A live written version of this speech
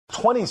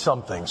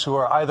20-somethings who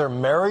are either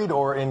married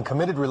or in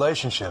committed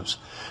relationships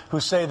who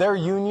say their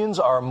unions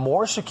are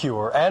more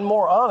secure and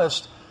more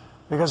honest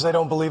because they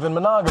don't believe in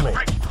monogamy.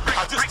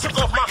 I just took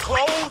off my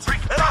clothes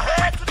and I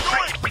had to do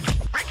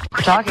it.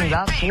 We're talking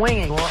about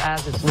swinging, or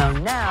as it's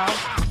known now,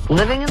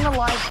 living in the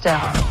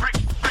lifestyle.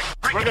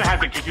 We're gonna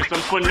have to get you some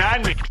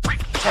punani.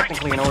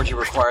 Technically, an orgy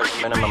requires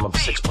a minimum of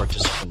 6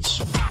 participants.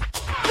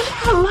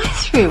 What about my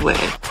three-way?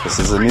 This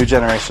is a new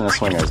generation of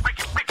swingers.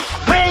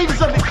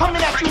 Waves of it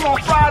coming at you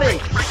on Friday,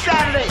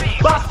 Saturday.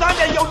 By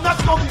Sunday, your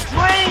nuts gonna be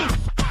drained.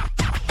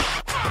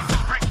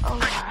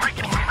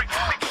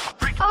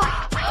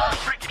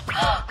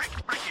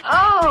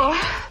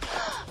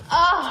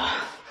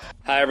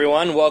 Hi,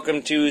 everyone.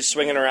 Welcome to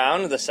Swinging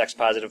Around, the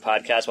sex-positive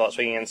podcast about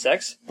swinging and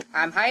sex.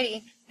 I'm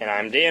Heidi. And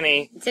I'm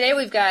Danny. Today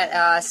we've got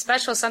a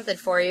special something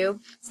for you.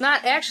 It's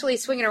not actually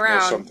swinging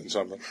around.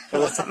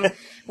 Something.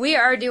 We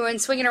are doing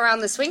Swinging Around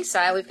the Swing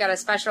Style. We've got a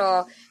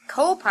special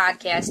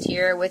co-podcast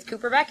here with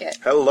Cooper Beckett.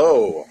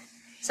 Hello.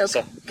 So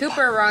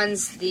Cooper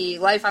runs the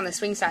Life on the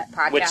Swing Set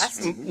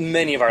podcast. Which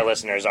many of our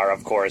listeners are,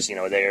 of course. You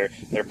know, they're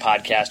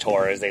podcast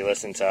whores. They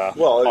listen to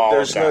Well, all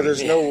there's of them.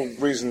 there's no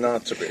reason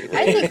not to be. Right?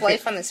 I think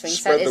Life on the Swing Set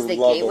Spread is the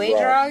love gateway of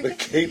drug. The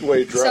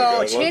gateway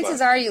drug. So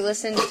chances are you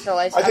listen to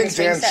Life I on the think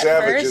Swing Dan Set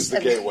Savage first. is the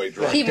gateway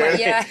drug.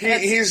 Yeah,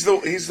 he's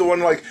the one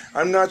like,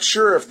 I'm not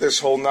sure if this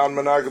whole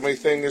non-monogamy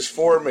thing is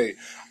for me.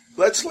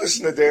 Let's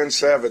listen to Dan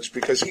Savage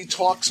because he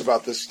talks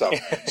about this stuff.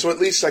 So at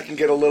least I can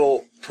get a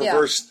little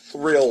perverse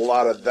thrill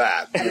out of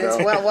that. You know?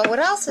 Well, what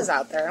else is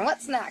out there and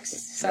what's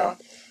next? So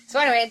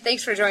anyway,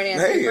 thanks for joining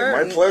us. Hey,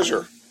 Cooper, my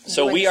pleasure.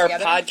 So we are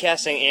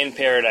podcasting in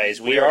paradise.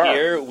 We are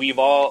here. We've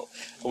all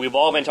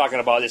been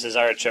talking about this as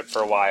our trip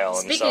for a while.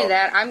 Speaking of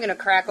that, I'm going to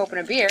crack open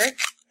a beer.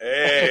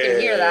 Hey, You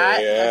can hear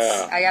that.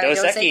 Yeah. I got a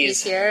Dos Dos Equis.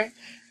 Equis here.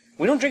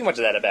 We don't drink much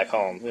of that back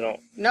home. We don't.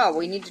 No,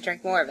 we need to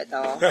drink more of it,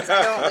 though. 'Cause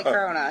I don't like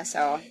Corona,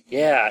 so...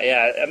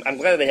 Yeah. I'm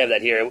glad they have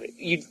that here.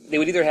 You'd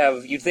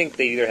think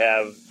they either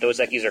have Dos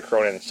Equis or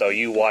Corona, so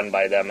you won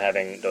by them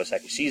having Dos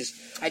Equis.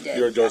 I did.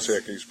 You're a Dos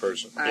Equis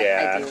person.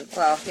 Yeah. I do.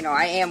 Well,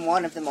 I am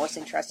one of the most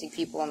interesting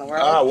people in the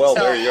world.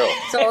 There you go.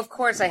 So, of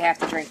course, I have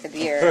to drink the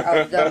beer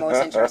of the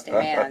most interesting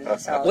man.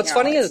 So, What's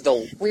funny is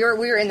we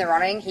were in the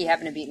running. He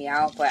happened to beat me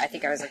out, but I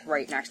think I was like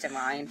right next in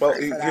line. Well,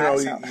 for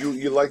that,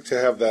 you like to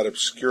have that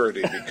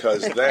obscurity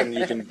because then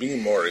you can be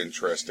more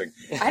interesting.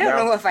 I don't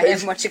know if I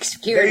have much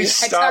obscurity. They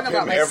stop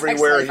him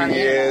everywhere he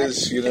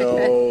is.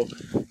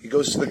 He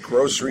goes to the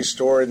grocery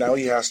store and now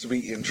he has to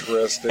be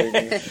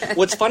interesting.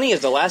 What's funny is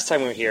the last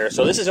time we were here,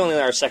 so this is only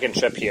our second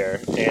trip here,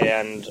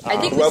 and I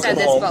think we said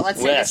this, home. but let's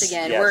say this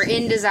again. Yes. We're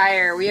in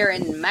Desire. We are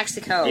in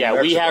Mexico.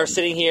 Yeah, we are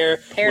sitting here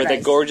Paradise.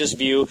 with a gorgeous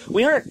view.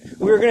 We were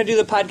going to do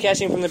the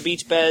podcasting from the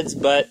beach beds,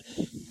 but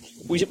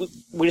we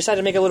decided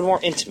to make it a little more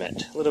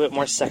intimate, a little bit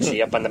more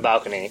sexy up on the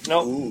balcony.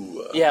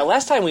 No, yeah.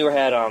 Last time we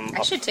had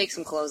I should take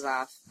some clothes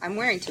off. I'm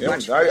wearing too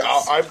much.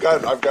 I've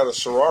got a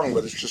sarong,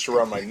 but it's just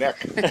around my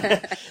neck.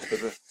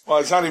 Well,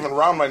 it's not even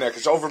around my neck;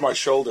 it's over my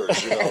shoulders.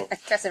 It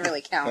doesn't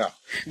really count.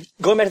 Yeah.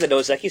 Going back to the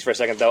Dos Equis for a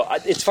second, though,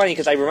 it's funny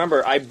because I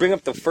remember I bring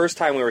up the first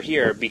time we were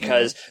here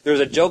because there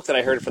was a joke that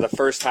I heard for the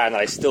first time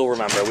that I still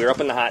remember. We were up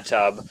in the hot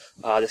tub.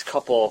 This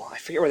couple, I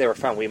forget where they were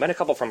from. We met a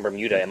couple from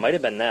Bermuda. It might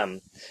have been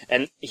them,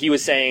 and he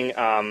was saying,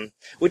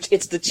 which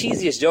it's the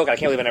cheesiest joke. I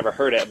can't believe I never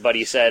heard it, but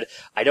he said,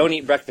 "I don't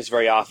eat breakfast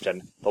very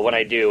often, but when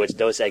I do, it's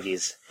Dos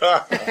Equis."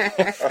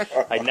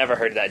 I'd never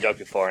heard that joke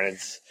before, and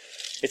it's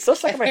still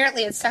stuck in my.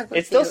 Apparently, it's stuck with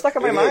It's still stuck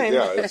in my mind.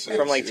 Yeah,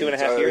 from like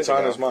 2.5 years it's ago.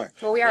 on his mind.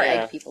 Well, we are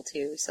Yeah. egg people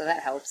too, so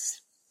that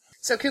helps.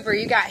 So Cooper,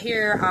 you got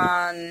here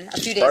on a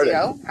few days Friday.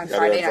 ago on Got here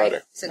Friday on night.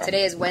 Friday. So Yeah.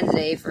 today is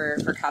Wednesday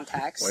for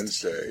context.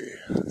 Wednesday.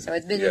 So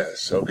it's been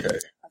Yes. Okay.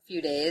 a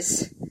few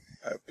days.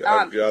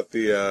 I've got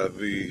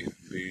the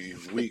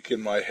week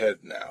in my head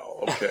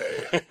now.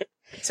 Okay.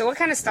 So what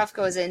kind of stuff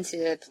goes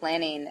into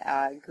planning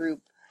a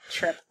group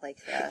trip like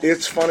this?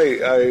 It's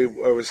funny. I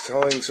was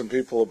telling some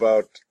people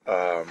about,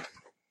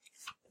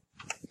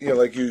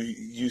 like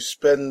you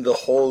spend the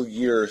whole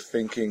year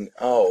thinking,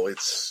 oh,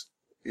 it's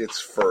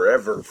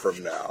forever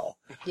from now.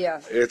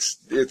 Yeah.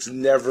 It's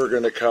never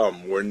going to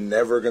come. We're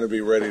never going to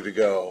be ready to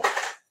go.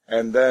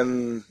 And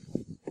then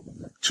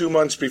 2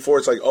 months before,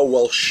 it's like, oh,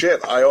 well,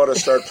 shit, I ought to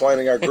start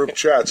planning our group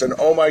chats. And,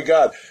 oh, my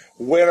God,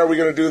 when are we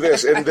going to do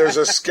this? And there's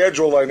a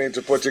schedule I need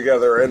to put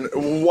together. And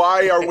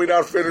why are we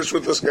not finished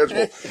with the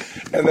schedule?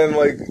 And then,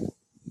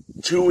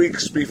 2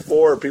 weeks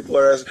before, people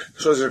are asking,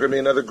 so is there going to be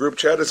another group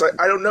chat? It's like,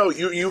 I don't know.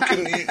 You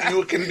can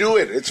do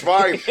it. It's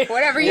fine.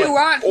 Whatever you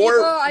want, people.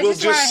 Or I we'll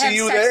just see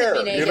you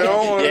there.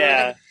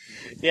 Yeah.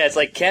 Yeah, it's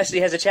like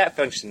Cassidy has a chat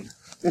function.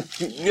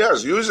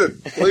 Yes, use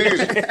it,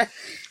 please.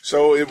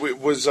 So it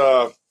was,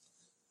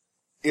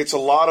 it's a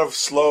lot of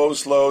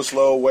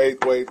slow,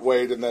 wait,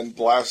 and then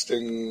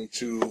blasting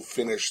to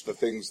finish the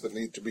things that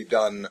need to be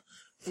done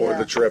for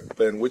the trip,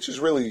 and which is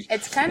really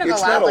it's kind of it's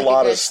a lot not like a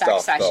lot a good of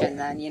stuff session.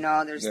 though.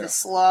 Then there's the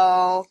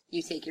slow.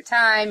 You take your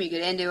time, you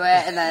get into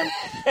it, and then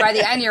by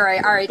the end you're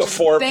like, all right, The just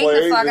bang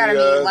foreplay, the fuck out of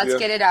me. Let's yeah.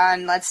 get it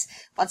done. Let's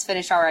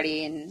finish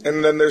already. And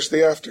then there's the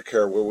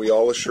aftercare where we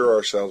all assure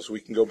ourselves we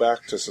can go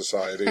back to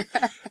society,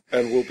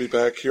 and we'll be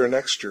back here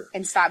next year.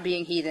 And stop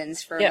being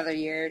heathens for another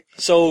year.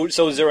 So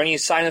is there any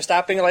sign of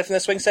stopping Life in the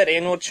Swing Set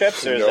annual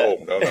trips? Or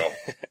No.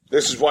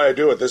 This is why I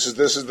do it. This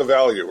is the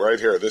value right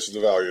here. This is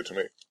the value to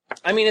me.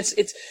 I mean,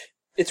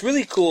 it's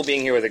really cool being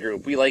here with a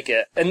group. We like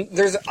it, and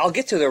I'll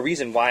get to the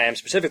reason why I'm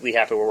specifically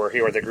happy we're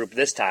here with a group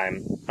this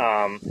time.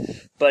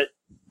 But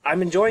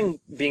I'm enjoying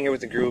being here with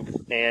the group,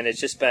 and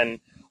it's just been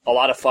a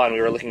lot of fun.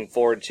 We were looking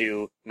forward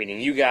to meeting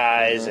you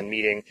guys and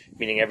meeting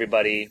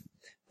everybody.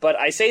 But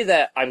I say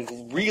that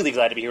I'm really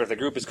glad to be here with the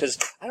group is because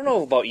I don't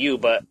know about you,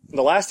 but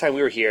the last time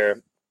we were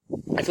here,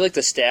 I feel like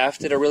the staff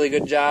did a really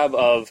good job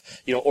of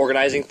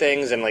organizing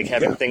things and like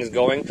having things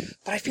going.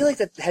 But I feel like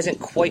that hasn't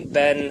quite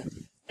been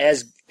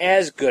as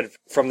good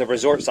from the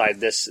resort side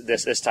this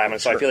time,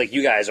 and so I feel like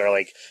you guys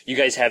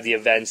have the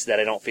events that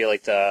I don't feel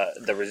like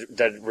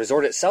the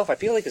resort itself I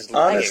feel like is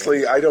lagging.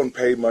 Honestly, I don't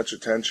pay much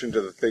attention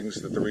to the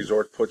things that the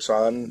resort puts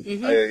on.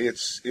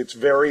 It's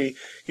very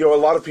a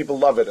lot of people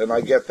love it, and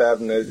I get that,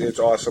 and it's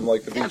awesome.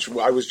 Like the beach,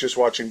 I was just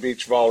watching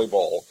beach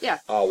volleyball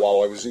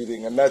while I was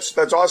eating, and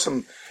that's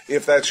awesome.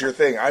 If that's your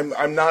thing,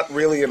 I'm not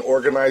really an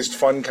organized,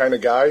 fun kind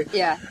of guy.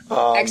 Yeah,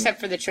 except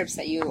for the trips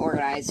that you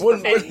organize. No,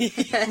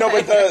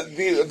 but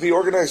the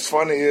organized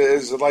fun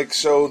is like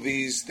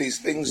these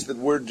things that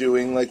we're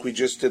doing, like we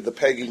just did the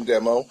pegging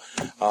demo,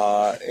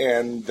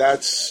 and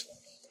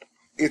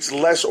it's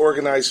less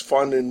organized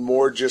fun and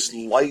more just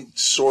light,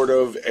 sort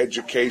of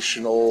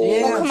educational.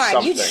 Well, come on,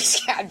 something. you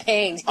just got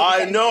banged.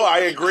 I know, I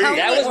agree. How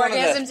many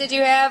orgasms did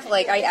you have?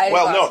 Like I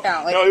lost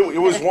count. Like, no,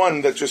 it was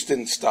one that just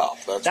didn't stop.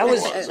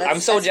 I'm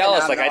so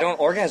jealous. Like I don't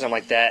orgasm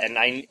like that, and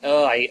I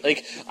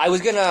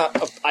was gonna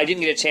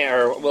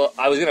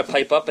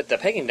pipe up at the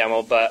pegging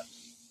demo, but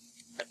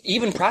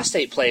even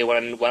prostate play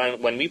when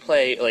we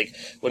play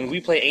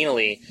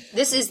anally.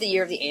 This is the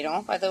year of the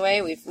anal, by the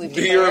way. We've the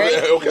year of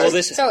the, okay. Well,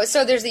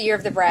 so there's the year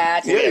of the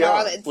Brad.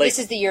 This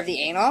is the year of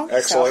the anal.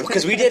 Excellent.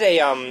 Because we did a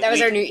that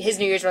was his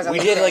New Year's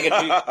resolution. We did like an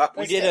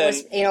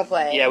anal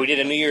play. Yeah, we did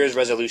a New Year's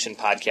resolution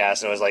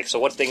podcast, and it was like, so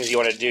what things do you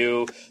want to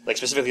do, like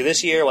specifically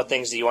this year? What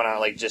things do you want to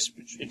like just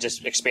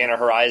expand our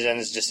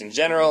horizons, just in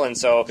general? And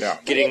so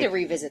we need to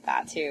revisit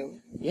that too.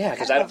 Yeah,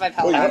 because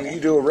you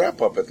do a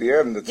wrap up at the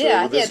end.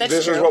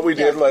 This true. is what we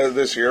did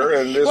this year,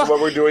 and this is what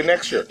we're doing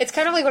next year. It's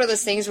kind of like one of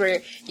those things where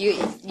you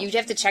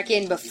have to check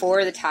in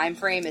before the time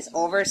frame is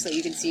over, so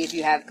you can see if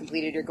you have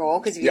completed your goal.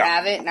 Because if you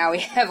haven't, now we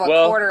have a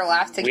quarter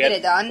left to get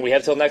it done. We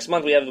have till next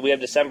month. We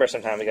have December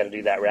sometime. We got to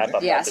do that wrap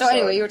up. Yeah. episode. So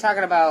anyway, you were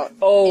talking about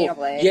anal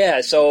play.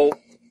 Yeah. So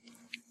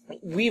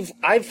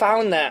I've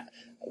found that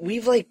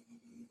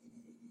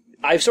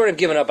I've sort of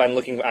given up on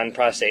looking on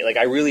prostate. Like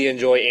I really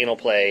enjoy anal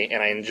play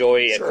and I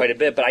enjoy it quite a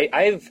bit. But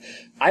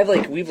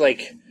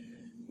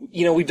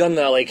we've done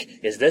the like,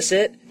 is this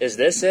it? Is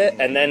this it?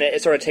 And then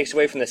it sort of takes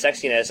away from the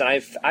sexiness. And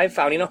I've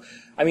found,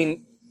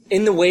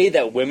 in the way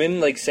that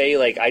women like say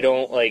like I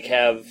don't like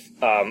have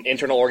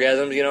internal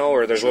orgasms,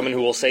 or there's women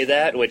who will say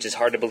that, which is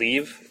hard to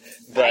believe.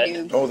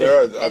 But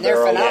there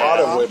are a lot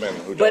of women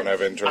who don't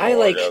have internal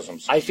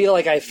orgasms. I feel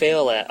like I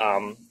fail at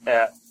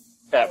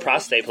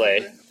prostate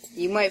play.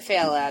 You might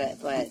fail at it,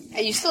 but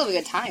you still have a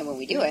good time when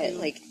we do it.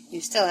 Like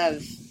you still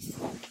have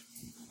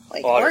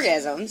like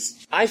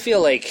orgasms. I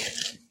feel like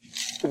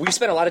we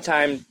spent a lot of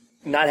time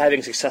not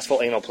having successful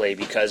anal play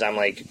because I'm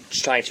like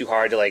just trying too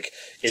hard to like,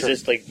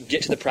 this like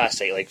get to the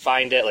prostate, like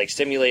find it, like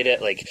stimulate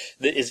it, like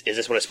is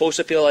this what it's supposed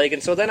to feel like?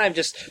 And so then I've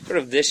just sort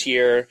of this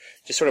year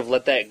just sort of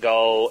let that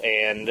go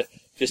and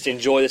just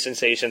enjoy the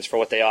sensations for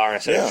what they are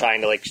instead of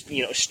trying to like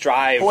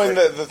strive. Well, and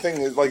the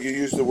thing is, like you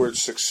use the word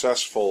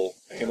successful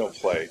anal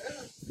play,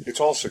 it's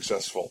all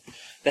successful.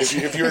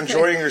 If you're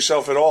enjoying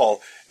yourself at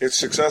all, it's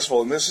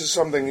successful. And this is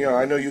something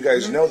I know you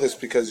guys know this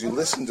because you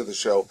listen to the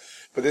show.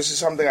 But this is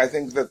something I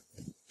think that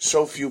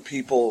so few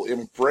people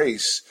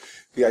embrace,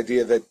 the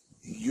idea that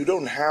you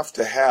don't have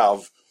to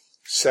have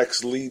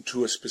sex lead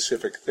to a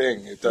specific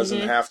thing. It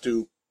doesn't have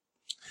to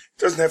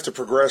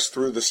progress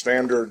through the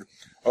standard,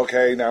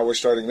 okay, now we're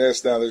starting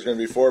this, now there's going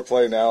to be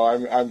foreplay, now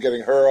I'm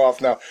getting her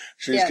off, now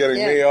she's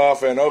getting me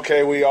off, and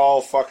okay, we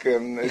all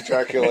fucking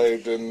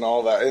ejaculate and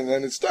all that, and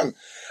then it's done.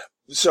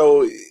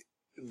 So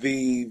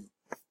the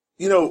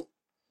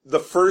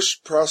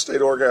first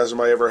prostate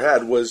orgasm I ever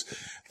had was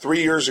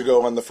 3 years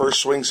ago on the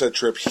first swing set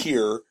trip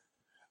here,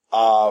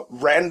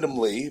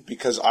 randomly,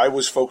 because I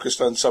was focused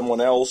on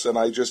someone else, and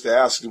I just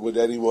asked, would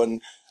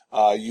anyone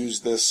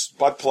use this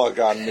butt plug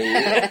on me?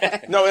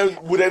 No,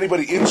 would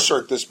anybody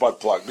insert this butt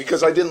plug?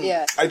 Because I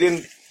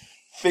didn't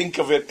think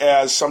of it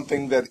as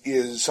something that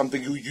is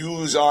something you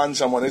use on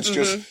someone. It's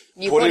just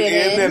put it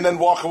in and then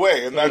walk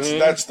away, and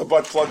that's the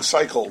butt plug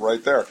cycle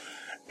right there.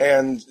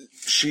 And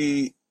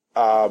she's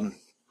a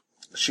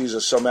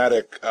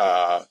somatic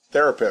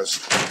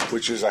therapist,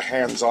 which is a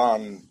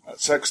hands-on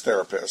sex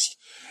therapist.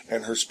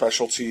 and her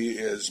specialty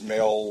is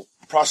male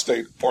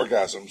prostate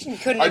orgasms. You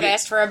couldn't have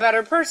asked for a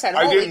better person.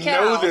 I Holy didn't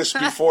cow. know this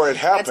before it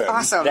happened. That's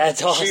awesome.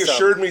 That's awesome. She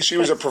assured me she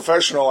was a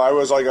professional. I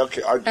was like,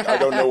 okay, I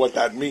don't know what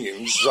that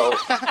means. So,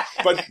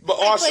 but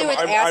awesome.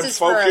 I'm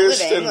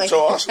focused and so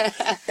awesome.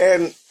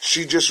 And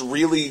she just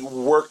really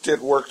worked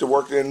it.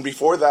 And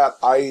before that,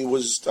 I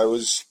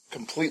was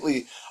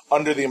completely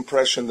under the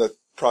impression that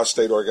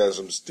prostate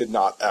orgasms did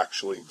not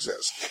actually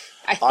exist.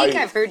 I think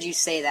I've heard you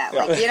say that.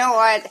 Yeah. Like, you know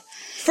what?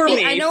 For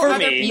me. No,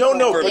 but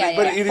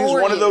it is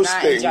one of those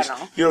things.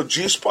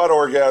 G-spot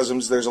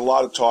orgasms. There's a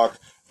lot of talk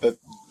that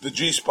the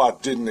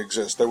G-spot didn't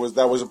exist. That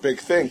was a big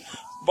thing.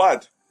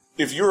 But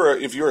if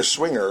you're a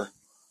swinger,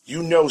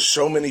 you know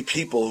so many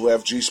people who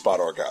have G-spot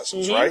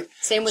orgasms, right?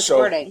 Same with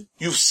squirting.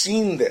 You've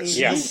seen this.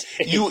 Yes.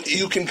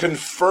 You can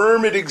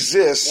confirm it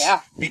exists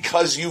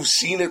because you've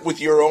seen it with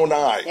your own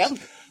eyes. Yep.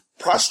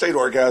 Prostate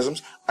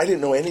orgasms, I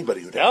didn't know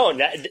anybody who'd have.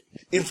 No,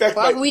 in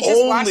fact, we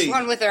just watched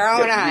one with our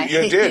own eyes.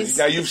 You did.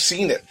 Now you've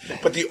seen it.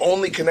 But the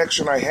only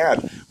connection I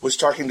had was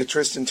talking to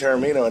Tristan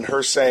Taormino and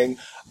her saying,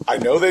 I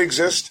know they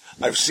exist,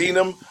 I've seen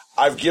them,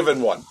 I've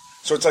given one.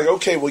 So it's like,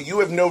 okay, well,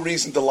 you have no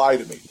reason to lie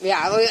to me.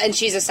 Yeah, and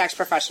she's a sex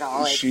professional.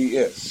 Like. She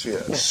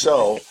is.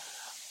 So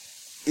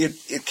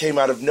it came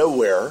out of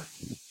nowhere,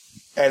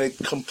 and it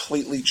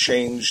completely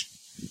changed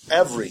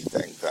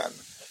everything then.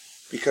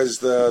 Because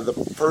the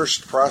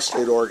first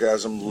prostate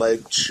orgasm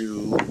led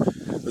to,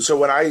 so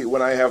when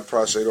I have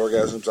prostate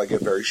orgasms, I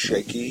get very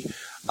shaky.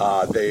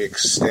 They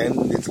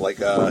extend. It's like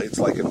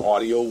an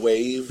audio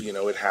wave.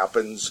 It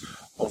happens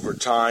over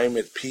time.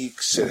 It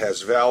peaks. It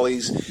has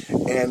valleys,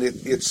 and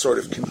it's sort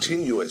of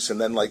continuous. And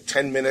then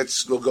 10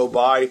 minutes will go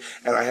by,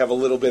 and I have a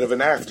little bit of an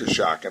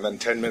aftershock. And then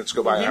 10 minutes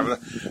go by.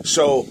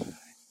 So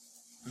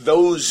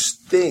those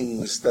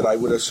things that I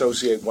would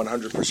associate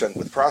 100%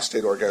 with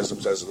prostate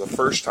orgasms as the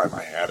first time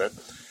I had it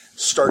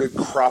started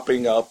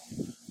cropping up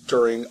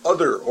during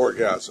other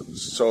orgasms.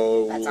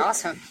 So that's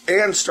awesome.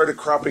 And started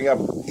cropping up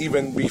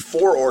even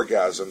before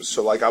orgasms.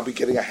 So I'll be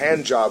getting a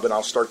hand job and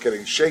I'll start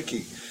getting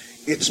shaky.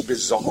 It's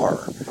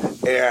bizarre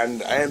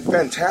and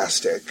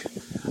fantastic.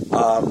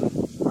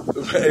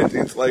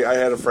 It's like I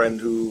had a friend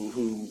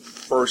who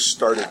first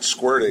started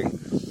squirting,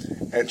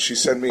 and she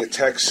sent me a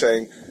text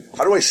saying,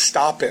 how do I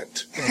stop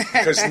it?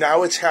 Because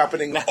now it's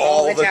happening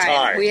all the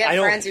time. We have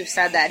friends who've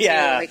said that too.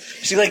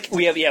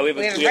 We have a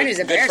friend who's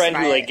good friend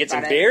who gets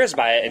embarrassed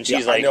by it, and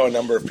she's like, I know a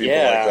number of people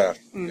like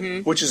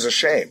that, which is a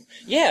shame.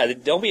 Yeah,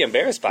 don't be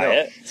embarrassed by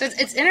it. So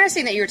it's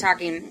interesting that you were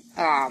talking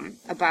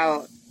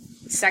about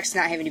sex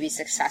not having to be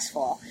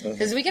successful,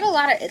 because we get a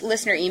lot of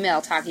listener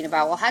email talking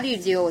about, well, how do you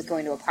deal with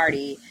going to a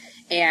party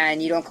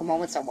and you don't come home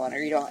with someone, or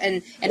you don't,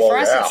 and for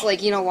us it's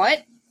like, you know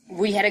what?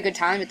 We had a good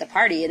time at the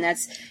party, and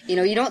that's,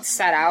 you don't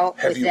set out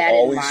with that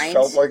in mind. Have you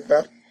always felt like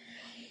that?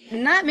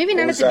 Maybe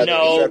not at the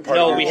beginning.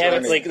 No, we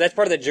haven't. That's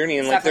part of the journey.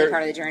 And it's definitely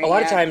part of the journey. A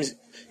lot of times,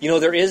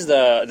 there is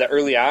the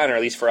early on, or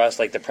at least for us,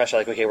 the pressure.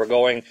 Okay, we're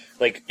going.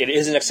 It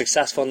isn't a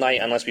successful night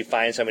unless we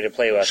find somebody to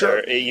play with. Sure.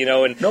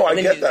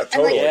 I get that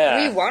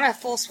totally. We want a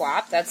full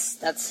swap.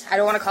 That's. I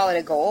don't want to call it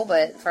a goal,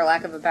 but for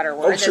lack of a better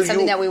word, that's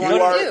something that we want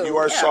to do. You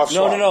are soft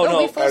swap. No.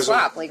 We full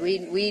swap. We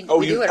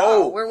do it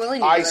all. We're willing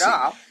to do it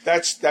all.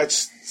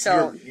 That's.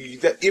 So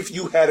if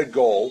you had a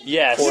goal for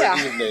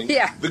an evening,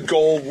 the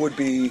goal would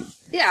be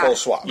full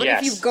swap. But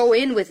if you go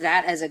in with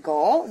that as a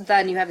goal,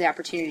 then you have the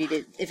opportunity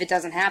to, if it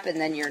doesn't happen,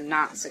 then you're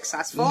not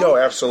successful. No,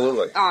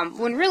 absolutely.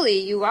 When really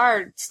you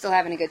are still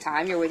having a good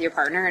time, you're with your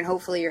partner, and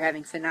hopefully you're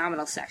having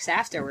phenomenal sex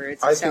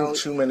afterwards. I think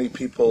too many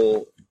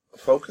people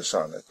focus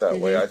on it that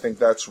way. I think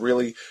that's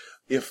really,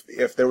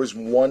 if there was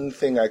one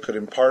thing I could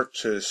impart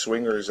to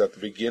swingers at the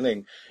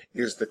beginning,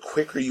 is the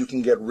quicker you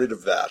can get rid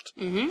of that,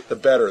 the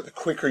better. The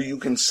quicker you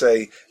can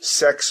say,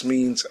 sex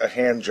means a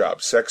hand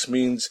job, sex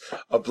means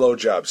a blow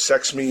job,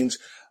 sex means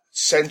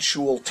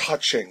sensual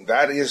touching.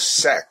 That is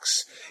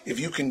sex. If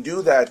you can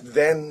do that,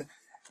 then,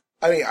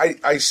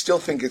 I still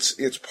think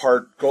it's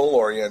part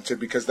goal-oriented,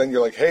 because then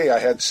you're like, hey, I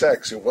had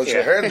sex. It was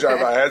a hand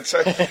job. I had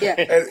sex.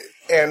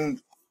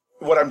 And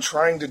what I'm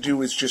trying to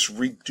do is just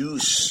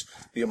reduce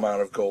the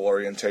amount of goal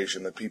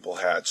orientation that people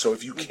had. So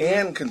if you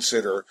can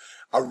consider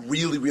a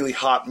really, really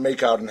hot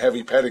makeout and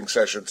heavy petting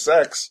session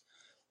sex,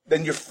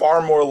 then you're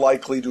far more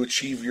likely to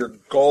achieve your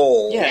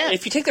goal. Yeah,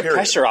 if you take the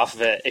pressure off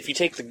of it, if you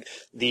take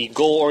the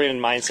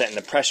goal-oriented mindset and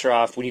the pressure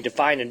off, we need to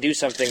find and do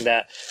something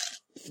that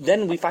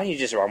then we find you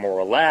just are more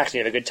relaxed, you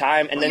have a good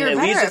time, and then it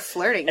leads to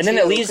flirting. And then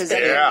it leads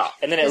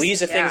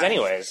to things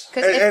anyways.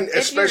 And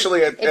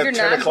especially at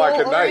 10 o'clock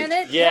at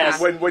night.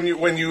 When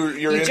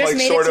you're in like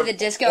sort of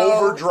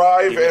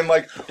overdrive and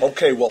like,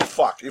 okay, well,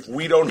 fuck, if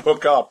we don't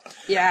hook up,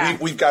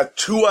 we've got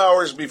 2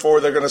 hours before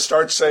they're going to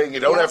start saying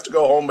you don't have to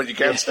go home, but you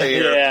can't stay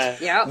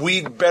here.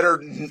 We'd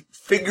better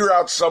figure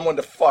out someone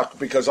to fuck,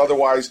 because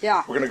otherwise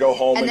we're going to go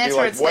home and be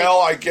like, well,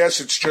 I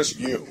guess it's just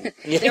you.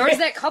 There was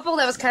that couple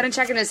that was kind of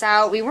checking us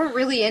out. We weren't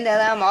really really into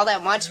them all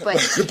that much, but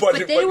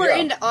they were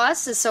into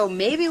us, so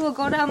maybe we'll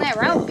go down that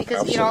route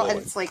because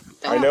it's like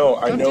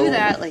don't do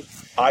that. Like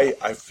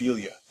I feel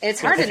you.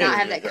 It's hard to not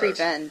have that creep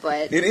in,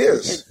 but it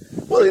is.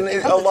 Well,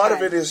 a lot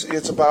of it is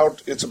it's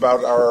about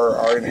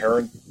our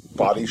inherent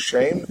body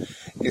shame.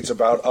 It's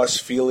about us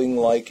feeling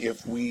like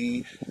if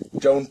we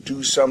don't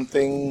do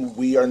something,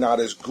 we are not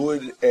as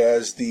good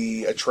as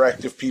the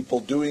attractive people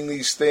doing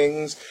these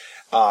things.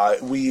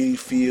 We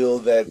feel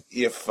that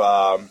if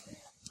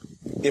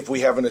we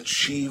haven't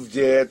achieved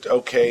it,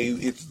 okay,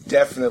 it's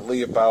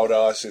definitely about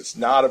us. It's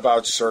not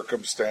about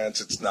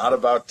circumstance. It's not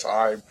about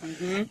time.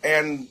 Mm-hmm.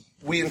 And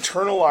we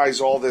internalize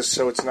all this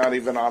so it's not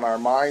even on our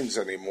minds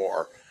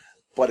anymore.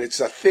 But it's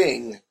a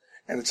thing,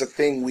 and it's a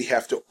thing we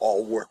have to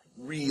all work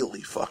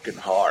really fucking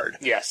hard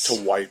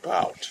to wipe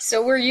out.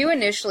 So were you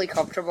initially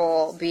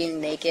comfortable being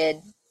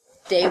naked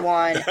day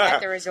one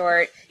at the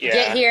resort? Yeah.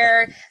 Get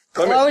here,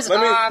 clothes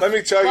off, let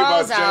me tell you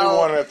about day out.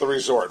 one at the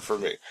resort for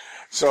me.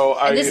 So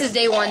and this is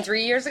day one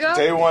 3 years ago?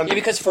 Day one,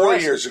 because 4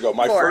 years ago.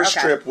 My first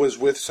trip was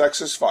with Sex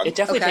is Fun. It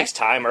definitely takes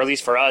time, or at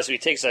least for us,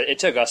 it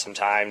took us some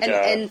time to...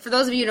 And for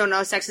those of you who don't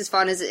know, Sex is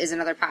Fun is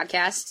another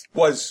podcast.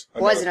 Was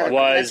another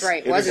podcast. That's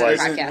right. Was another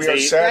podcast. We are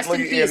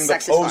sadly in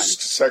the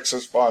post-Sex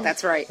is Fun.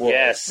 That's right. world.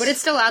 Yes. But it's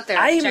still out there.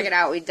 Check it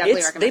out. We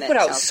definitely recommend it. They put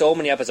out so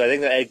many episodes. I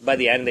think that by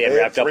the end they had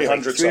wrapped up with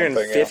like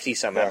 350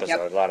 some episodes.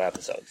 Yep. A lot of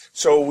episodes.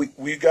 So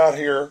we got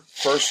here,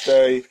 first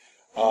day...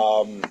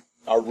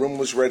 our room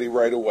was ready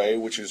right away,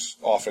 which is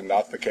often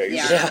not the case.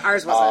 Yeah,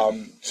 ours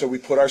wasn't. So we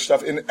put our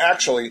stuff in.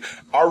 Actually,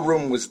 our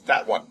room was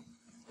that one.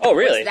 Oh,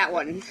 really? What's that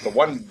one? The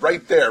one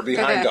right there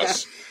behind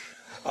us.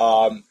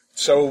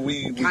 So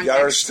we got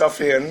our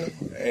stuff in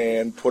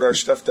and put our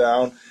stuff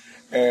down,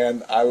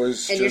 and I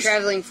was And you're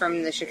traveling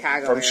from the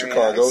Chicago area.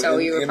 Chicago. So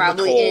you were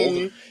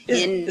probably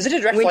Is it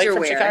a direct flight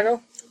from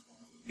Chicago?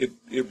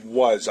 It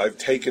was. I've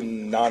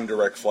taken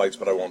non-direct flights,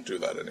 but I won't do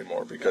that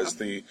anymore because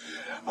the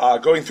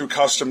going through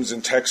customs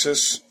in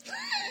Texas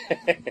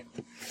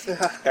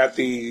at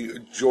the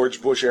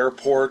George Bush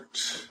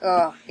Airport.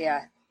 Oh,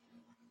 yeah.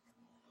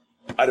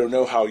 I don't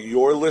know how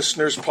your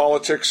listeners'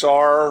 politics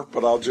are,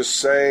 but I'll just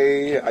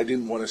say I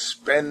didn't want to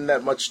spend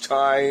that much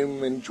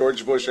time in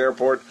George Bush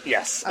Airport.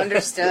 Yes.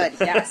 Understood,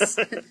 yes.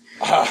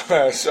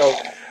 So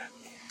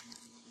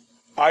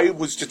I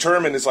was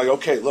determined. It's like,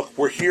 okay, look,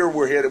 we're here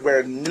we're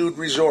a nude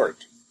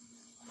resort.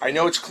 I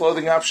know it's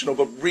clothing optional,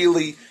 but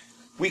really,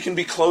 we can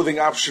be clothing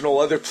optional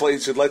other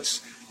places.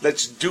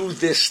 Let's do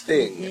this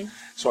thing. Mm-hmm.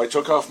 So I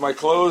took off my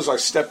clothes, I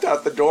stepped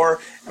out the door,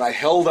 and I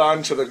held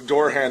on to the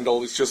door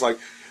handle. It's just like,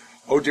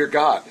 oh dear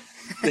God.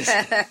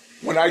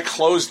 When I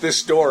close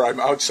this door, I'm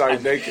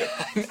outside naked.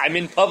 I'm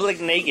in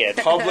public naked.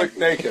 Public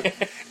naked.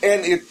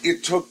 And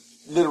it took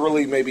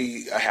literally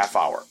maybe a half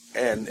hour.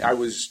 And I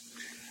was...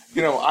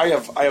 You know, I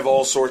have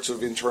all sorts of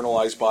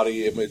internalized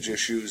body image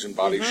issues and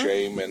body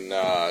shame and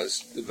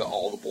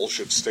all the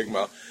bullshit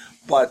stigma.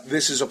 But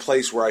this is a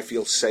place where I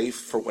feel safe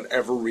for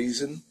whatever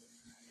reason.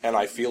 And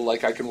I feel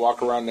like I can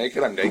walk around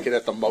naked. I'm naked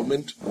at the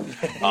moment.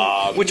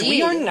 Which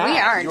we are not. We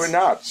aren't. You're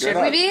not. Should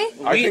we be?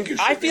 I think you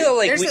should I feel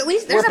like there's a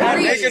breeze.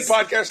 Naked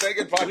podcast.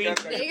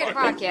 Naked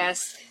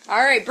podcast. All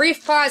right,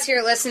 brief pause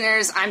here,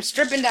 listeners. I'm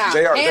stripping down.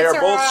 They are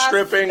both off.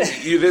 stripping.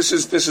 This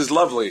is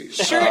lovely.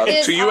 Shirt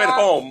is to you off. at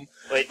home.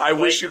 I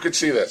wish you could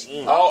see this.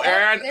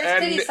 There's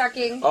titty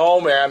sucking. Oh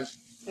man.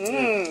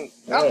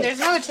 Oh, there's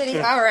another titty.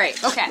 All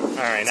right. Okay. All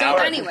right. So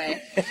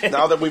anyway,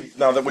 now that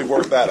we've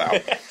worked that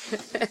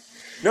out.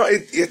 No,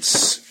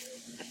 it's.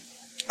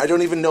 I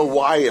don't even know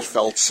why it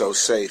felt so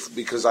safe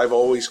because I've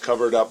always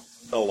covered up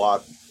a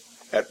lot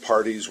at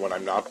parties when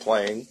I'm not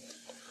playing.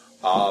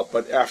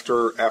 But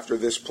after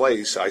this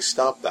place, I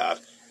stopped that,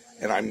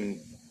 and I'm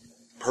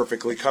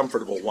perfectly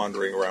comfortable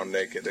wandering around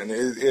naked, and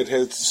it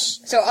has.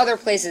 So other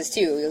places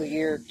too,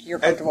 you're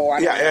comfortable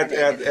wandering.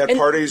 Yeah, at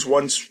parties,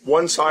 one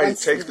side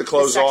takes the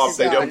clothes off,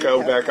 they don't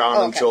go back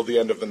on until the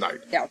end of the night.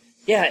 Yeah.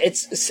 Yeah,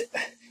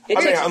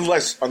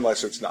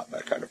 unless it's not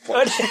that kind of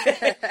place.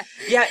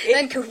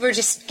 Then Cooper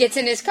just gets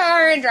in his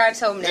car and drives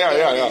home naked.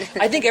 Yeah.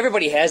 I think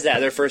everybody has that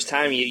their first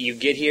time. You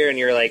get here and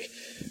you're like.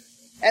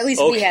 At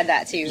least we had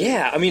that too.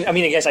 Yeah, I mean,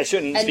 I guess I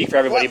shouldn't speak for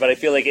everybody, but I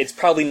feel like it's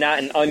probably not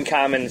an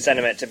uncommon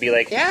sentiment to be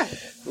like,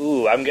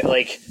 ooh, I'm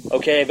like,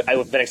 okay,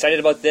 I've been excited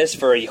about this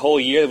for a whole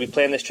year that we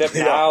planned this trip.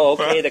 Now,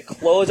 okay, the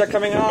clothes are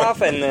coming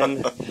off, and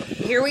then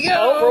here we go.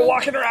 Oh, we're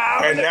walking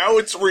around, and now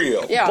it's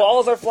real. Yeah.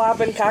 Balls are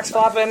flopping, cocks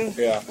flopping.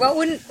 Yeah. Well,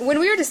 when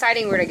we were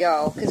deciding where to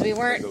go, because we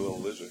weren't. Like a little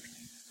lizard.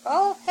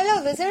 Oh,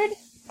 hello, lizard.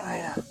 Oh,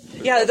 yeah.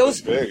 Yeah,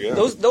 those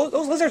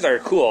lizards are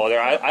cool.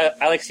 I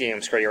like seeing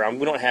them scurry around.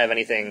 We don't have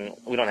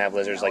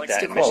lizards like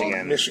that in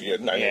Michigan.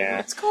 Michigan,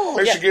 it's cool.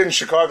 Michigan,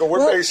 Chicago,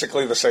 we're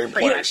basically the same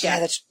place. Yeah,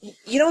 that's.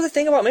 You know the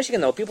thing about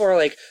Michigan though, people are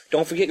like,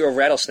 don't forget your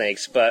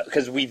rattlesnakes,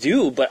 because we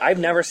do. But I've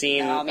never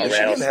seen a rattlesnake.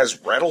 Michigan has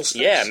rattlesnakes.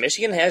 Yeah,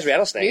 Michigan has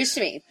rattlesnakes. News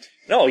to me.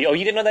 No, you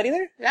didn't know that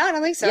either? No, I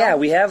don't think so. Yeah,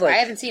 we have I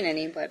haven't seen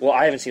any, but well,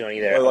 I haven't seen one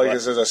either. Or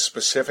is it a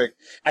specific?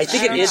 I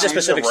think it is a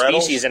specific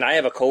rattles? species, and I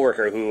have a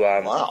coworker who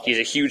he's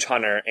a huge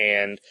hunter,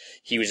 and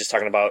he was just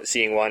talking about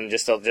seeing one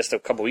just a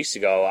couple weeks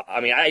ago.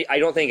 I mean, I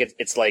don't think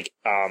it's like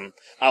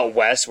out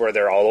west where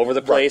they're all over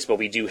the place, but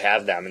we do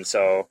have them, and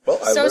so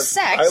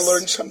I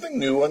learned something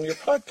new on your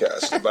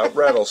podcast about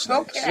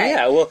rattlesnakes. Okay.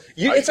 Yeah, well,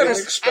 I didn't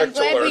expect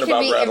to learn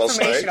about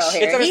rattlesnakes.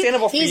 It's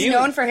understandable for He's you.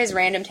 known for his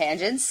random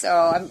tangents,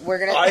 so we're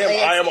gonna.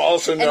 I am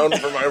also known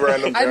for my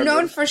random. I'm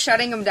known for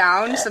shutting him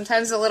down,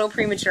 sometimes a little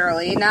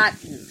prematurely. Not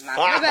in the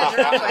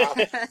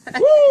bedroom,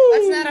 but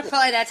let's not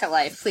apply that to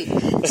life, please.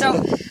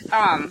 So,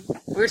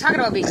 we were talking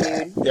about being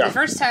nude. Yeah. The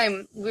first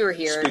time we were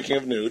here. Speaking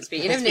of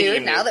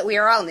nude, now that we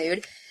are all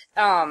nude,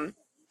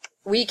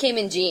 we came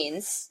in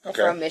jeans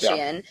from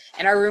Michigan,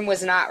 and our room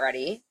was not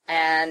ready,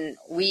 and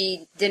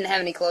we didn't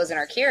have any clothes in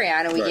our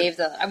carry-on, and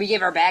we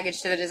gave our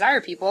baggage to the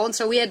Desire people, and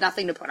so we had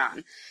nothing to put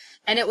on,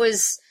 and it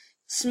was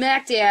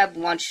smack dab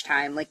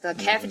lunchtime, like the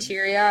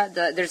cafeteria.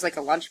 There's like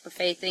a lunch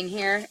buffet thing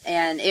here,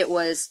 and it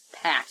was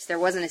packed. There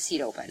wasn't a seat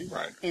open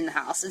in the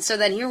house, and so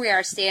then here we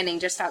are standing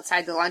just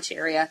outside the lunch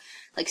area,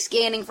 like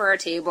scanning for our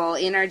table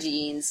in our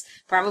jeans,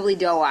 probably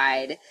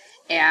doe-eyed.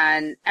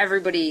 And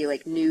everybody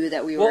like knew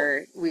that we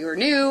were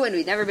new and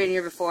we'd never been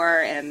here before,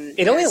 and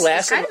it only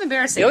lasted kind of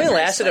embarrassing. It only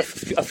lasted a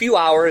few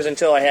hours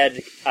until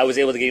I was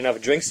able to get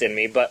enough drinks in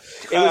me, but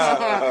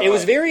it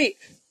was very.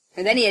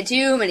 And then he had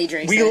too many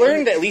drinks. We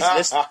learned at least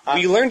this.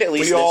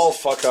 We all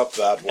fuck up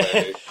that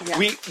way.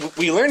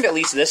 We learned at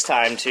least this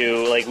time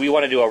to we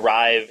wanted to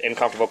arrive in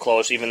comfortable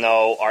clothes, even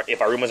though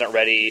if our room wasn't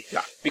ready.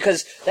 Yeah.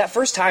 Because that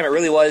first time it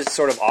really was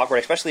sort of awkward,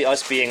 especially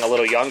us being a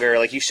little younger.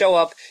 Like you show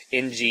up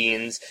in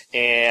jeans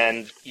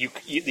and you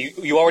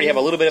already have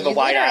a little bit of a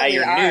wide eye.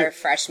 You're new,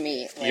 fresh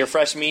meat. You're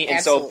fresh meat, and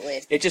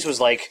absolutely. So it just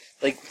was like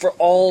for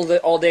all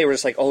day we're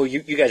just like, oh,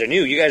 you guys are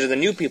new. You guys are the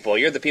new people.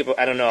 You're the people.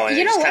 I don't know, and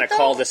it just kind of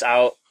called us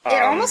out. It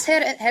almost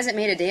hasn't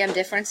made a damn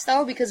difference,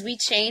 though, because we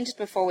changed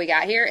before we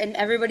got here, and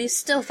everybody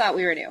still thought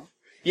we were new.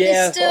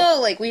 Yeah.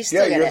 We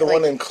still get you're it. the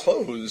one in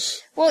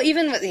clothes. Well,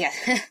 even with, I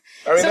mean,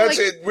 that's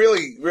it.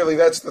 Really,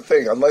 that's the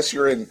thing. Unless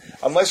you're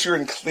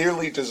in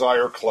clearly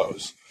Desire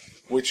clothes,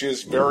 which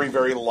is very,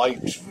 very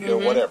light,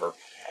 whatever.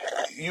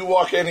 You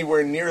walk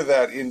anywhere near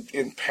that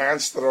in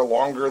pants that are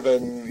longer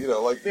than,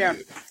 Yeah.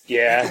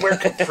 You can wear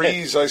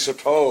capris, I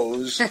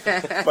suppose.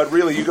 But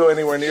really, you go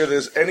anywhere near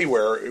this,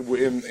 anywhere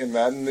in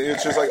that, and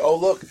it's just like, oh,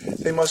 look,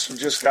 they must have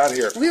just got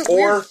here.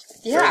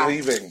 They're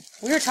leaving.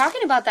 We were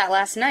talking about that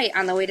last night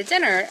on the way to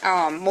dinner.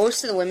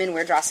 Most of the women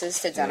wear dresses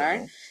to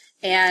dinner,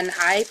 and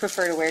I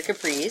prefer to wear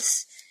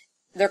capris.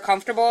 They're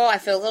comfortable. I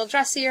feel a little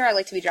dressier. I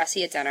like to be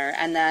dressy at dinner.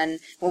 And then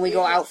when we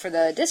go out for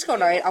the disco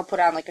night, I'll put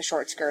on like a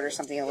short skirt or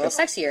something a little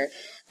sexier.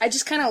 I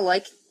just kind of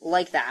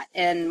like that.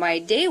 And my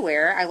day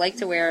wear, I like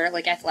to wear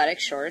like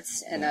athletic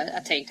shorts and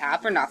a tank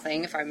top or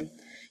nothing if I'm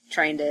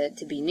trying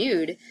to be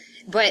nude.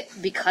 But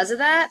because of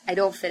that, I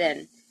don't fit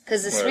in.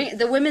 Because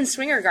the women's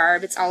swinger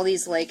garb, it's all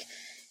these like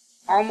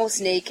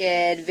almost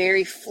naked,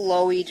 very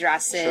flowy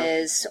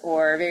dresses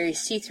or very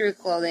see-through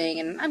clothing.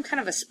 And I'm kind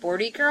of a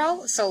sporty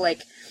girl, so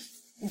like...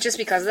 Just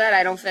because of that,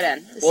 I don't fit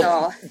in.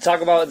 Well, so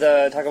talk about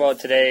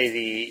today.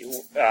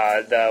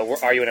 The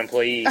are you an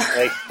employee?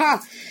 Like,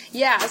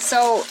 yeah.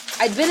 So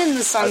I'd been in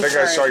the sun. I think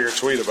I saw your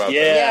tweet about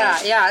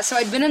that. Yeah. So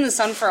I'd been in the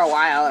sun for a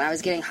while, and I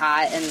was getting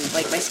hot, and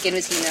like my skin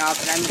was heating up,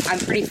 and I'm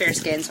pretty fair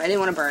skinned, so I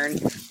didn't want to burn.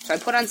 So I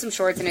put on some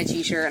shorts and a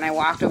t-shirt, and I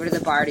walked over to the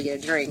bar to get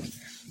a drink,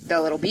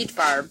 the little beach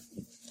bar.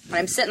 And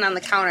I'm sitting on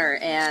the counter,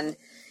 and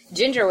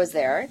Ginger was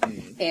there,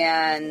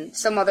 and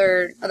some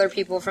other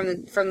people from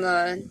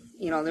the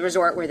the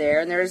resort were there,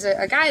 and there was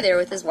a guy there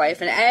with his wife,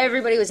 and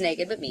everybody was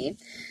naked but me.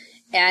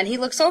 And he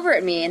looks over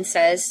at me and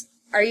says,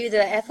 "Are you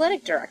the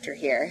athletic director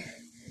here?"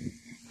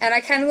 And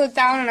I kind of looked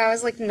down, and I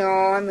was like, "No,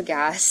 I'm a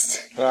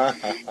guest."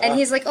 And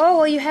he's like, "Oh,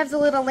 well, you have the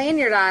little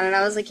lanyard on." And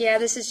I was like, "Yeah,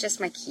 this is just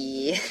my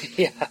key."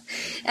 Yeah.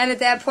 And at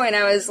that point,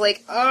 I was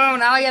like, "Oh,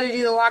 now I got to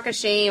do the walk of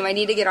shame. I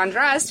need to get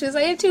undressed because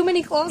I have too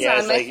many clothes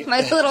on.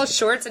 My little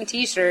shorts and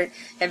t-shirt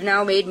have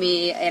now made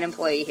me an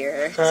employee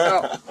here."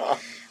 So...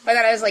 But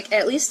then I was like,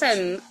 at least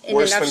I'm in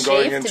worse enough than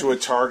going into a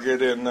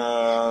Target in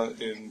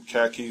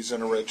khakis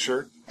and a red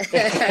shirt.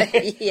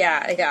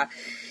 Yeah,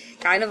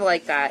 kind of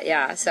like that.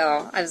 Yeah.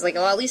 So I was like,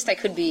 well, at least I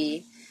could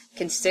be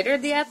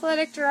considered the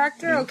athletic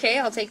director. Mm-hmm. Okay,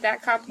 I'll take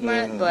that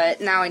compliment. Mm-hmm.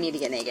 But now I need to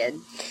get naked.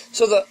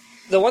 So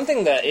the one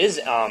thing that is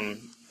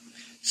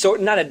so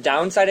not a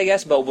downside, I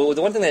guess, but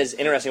the one thing that is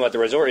interesting about the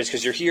resort is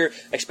because you're here,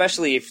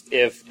 especially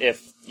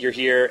if you're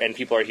here and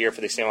people are here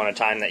for the same amount of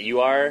time that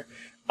you are.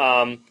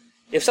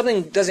 If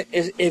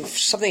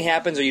something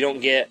happens or you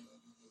don't get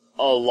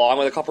along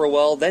with a couple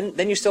well,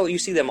 then you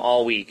see them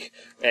all week.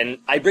 And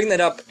I bring that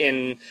up I'm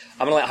going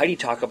to let Heidi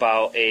talk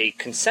about a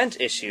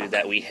consent issue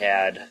that we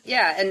had.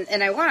 Yeah,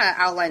 and I want to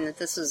outline that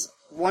this was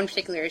one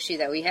particular issue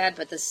that we had,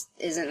 but this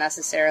isn't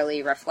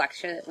necessarily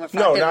reflective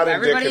No, not of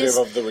everybody's.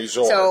 indicative of the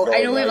result. So No,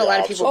 I know we have a lot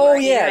of people who Oh, are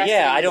yeah, interested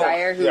yeah, in I don't-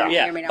 Desire who yeah.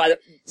 may or may not. By the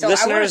So I want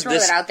to listeners, throw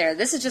this- that out there.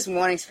 This is just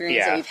one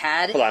experience that we've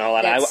had. Hold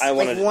on. That's I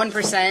wanna- like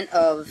 1%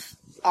 of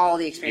all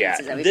the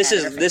experiences that we've this had.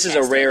 is that are this is a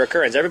fantastic. rare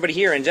occurrence. Everybody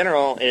here in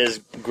general is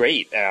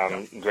great,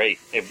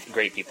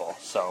 great people.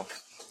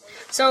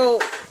 So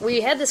we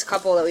had this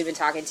couple that we've been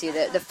talking to.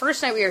 The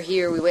first night we were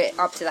here, we went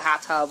up to the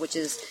hot tub, which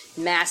is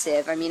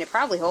massive. I mean, it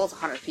probably holds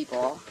 100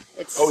 people.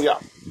 It's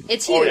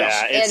it's huge,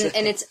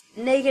 and it's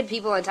naked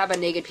people on top of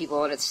naked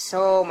people, and it's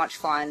so much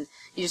fun.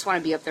 You just want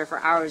to be up there for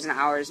hours and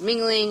hours,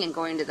 mingling and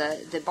going to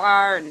the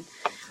bar. And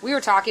we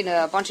were talking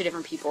to a bunch of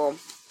different people,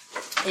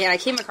 and I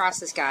came across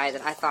this guy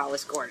that I thought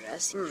was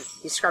gorgeous.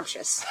 He's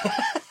scrumptious.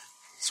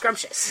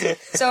 Scrumptious.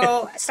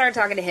 So I started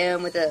talking to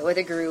him with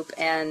a group,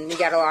 and we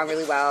got along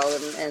really well.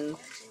 And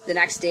the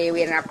next day,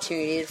 we had an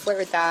opportunity to flirt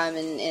with them,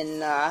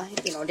 and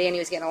Danny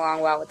was getting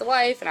along well with the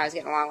wife, and I was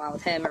getting along well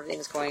with him. Everything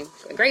was going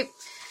great.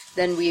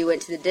 Then we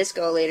went to the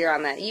disco later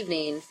on that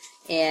evening,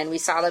 and we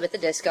saw them at the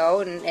disco,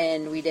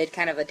 and we did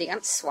kind of a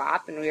dance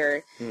swap, and we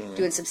were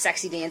doing some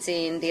sexy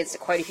dancing, danced to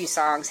quite a few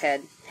songs,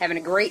 having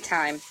a great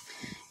time.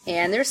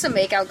 And there's some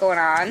makeout going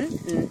on,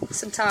 and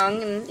some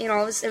tongue, and it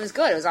was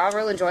good. It was all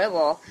real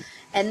enjoyable.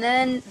 And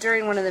then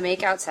during one of the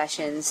makeout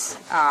sessions,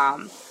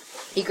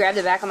 he grabbed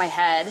the back of my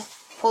head,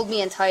 pulled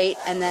me in tight,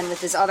 and then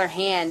with his other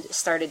hand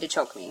started to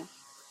choke me.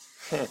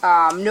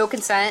 No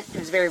consent. It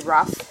was very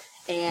rough,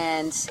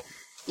 and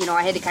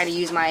I had to kind of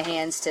use my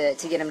hands to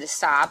get him to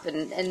stop.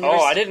 And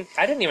I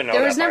didn't even know.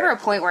 There was that never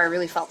part. a point where I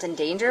really felt in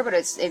danger, but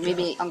it made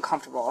me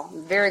uncomfortable,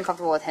 very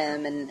uncomfortable with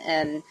him,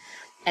 and.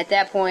 At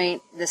that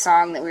point, the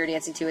song that we were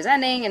dancing to was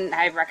ending, and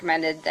I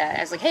recommended that.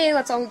 I was like, hey,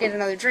 let's all get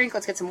another drink,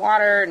 let's get some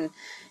water, and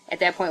at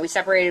that point we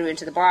separated, we went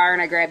to the bar,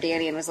 and I grabbed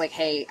Danny and was like,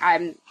 hey,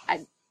 I'm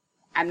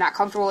not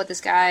comfortable with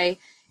this guy.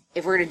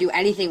 If we're going to do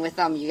anything with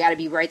him, you got to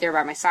be right there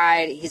by my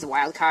side. He's a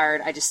wild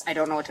card. I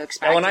don't know what to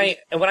expect.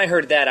 And when I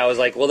heard that, I was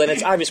like, well, then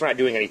it's obvious we're not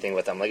doing anything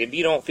with him. Like, if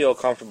you don't feel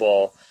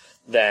comfortable,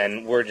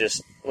 then we're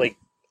just, like,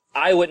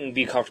 I wouldn't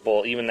be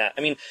comfortable even that.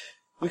 I mean,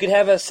 we could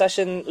have a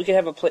session, we could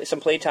have some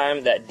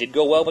playtime that did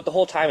go well, but the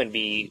whole time it'd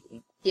be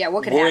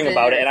what could worrying happen,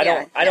 about it, and I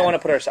don't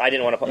want to I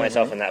didn't want to put Mm-hmm.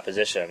 myself in that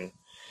position.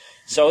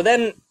 So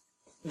then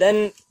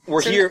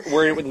we're here.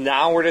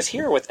 We're just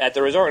here at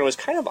the resort, and it was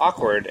kind of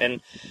awkward.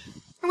 And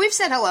we've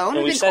said hello, and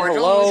we've been said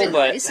cordial, hello, and we've been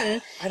but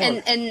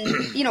nice,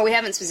 and we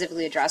haven't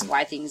specifically addressed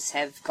why things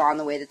have gone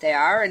the way that they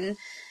are, and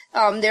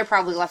they're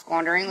probably left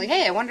wondering, like,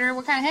 hey, I wonder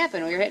what kind of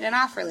happened. We were hitting it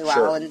off really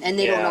well, and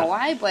they don't know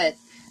why, but.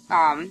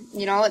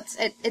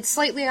 It's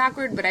slightly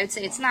awkward, but I'd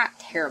say it's not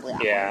terribly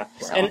awkward. Yeah,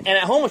 so. and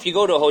at home, if you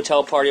go to a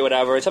hotel party or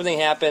whatever, and something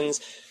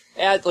happens,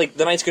 the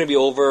night's going to be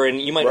over,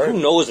 and you might who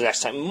knows the next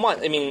time.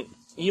 I mean,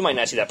 you might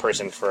not see that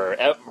person for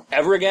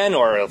ever again,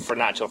 or for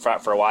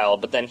a while.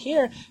 But then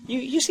here,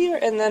 you see her,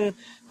 and then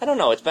I don't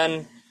know. It's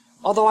been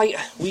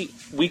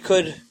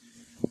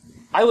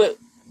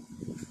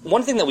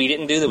One thing that we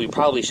didn't do that we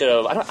probably should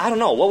have. I don't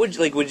know. What would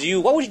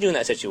you do in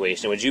that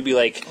situation? Would you be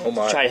like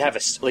try to have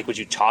would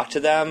you talk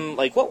to them?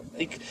 Like what?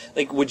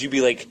 Like would you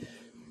be like?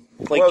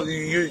 Well,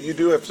 you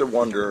do have to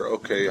wonder.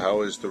 Okay,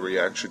 how is the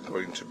reaction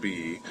going to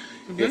be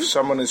if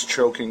someone is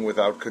choking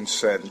without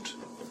consent,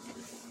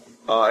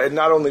 and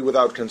not only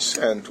without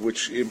consent,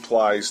 which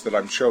implies that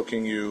I'm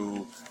choking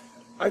you.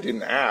 I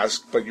didn't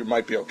ask, but you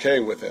might be okay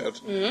with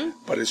it.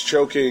 But is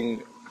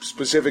choking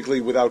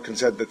specifically without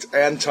consent that's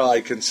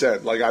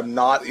anti-consent, like I'm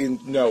not in,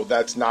 no,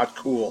 that's not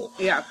cool.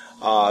 Yeah.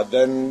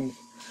 Then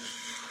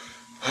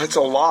that's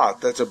a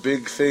lot. That's a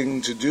big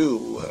thing to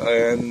do.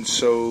 And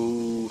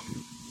so,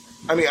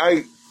 I mean,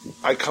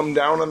 I come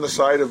down on the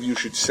side of you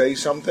should say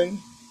something,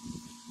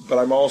 but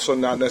I'm also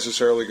not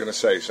necessarily going to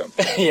say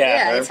something.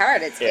 Yeah, it's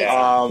hard.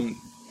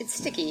 It's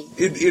sticky.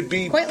 It'd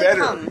be quite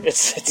better.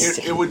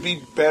 Like it would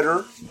be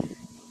better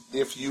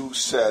if you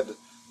said,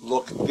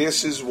 look,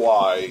 this is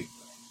why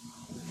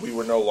we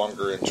were no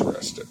longer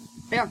interested.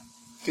 Yeah.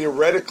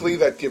 Theoretically,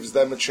 that gives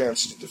them a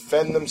chance to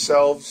defend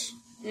themselves.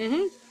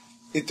 Mm-hmm.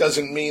 It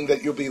doesn't mean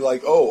that you'll be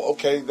like, oh,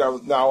 okay,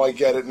 now I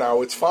get it,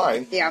 now it's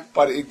fine. Yeah.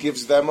 But it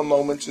gives them a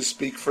moment to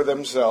speak for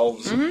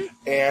themselves,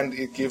 and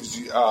it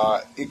gives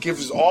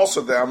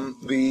also them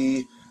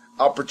the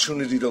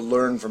opportunity to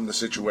learn from the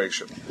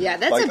situation. Yeah,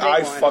 that's like, a big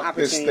I one. fucked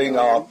this thing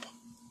up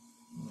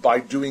by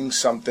doing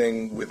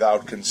something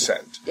without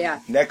consent.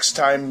 Yeah. Next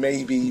time,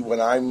 maybe, when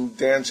I'm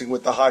dancing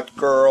with the hot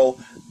girl,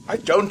 I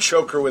don't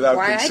choke her without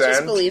consent. I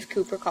just believe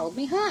Cooper called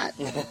me hot.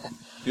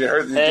 You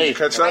heard? Did you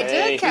catch that? I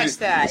did catch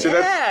that. See,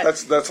 yeah.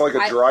 That's like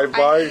a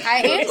drive-by.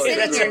 I am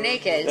sitting here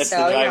naked, that's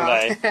so the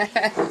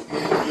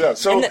drive-by. Yeah.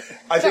 So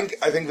I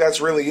think that's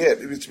really it.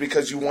 It's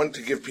because you want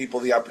to give people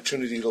the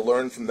opportunity to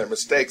learn from their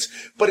mistakes,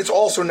 but it's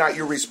also not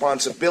your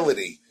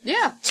responsibility.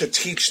 Yeah. To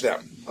teach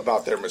them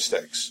about their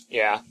mistakes.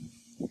 Yeah.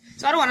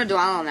 So I don't want to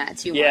dwell on that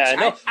too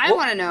much. I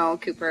want to know,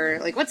 Cooper,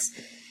 like what's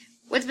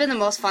been the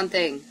most fun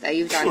thing that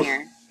you've done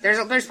here? There's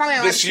probably a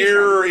lot this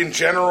year in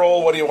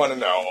general. What do you want to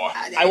know?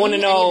 I want to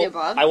know.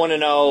 I want to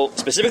know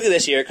specifically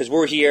this year because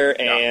we're here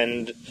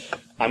and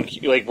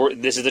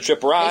this is the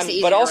trip we're on,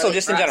 but also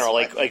just in general,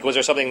 like was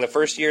there something the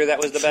first year that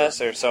was the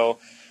best, or so?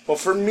 Well,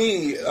 for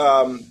me,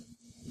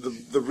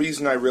 the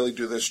reason I really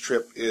do this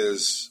trip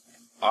is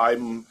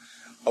I'm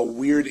a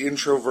weird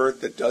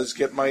introvert that does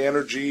get my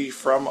energy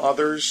from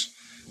others.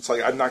 It's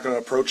like I'm not going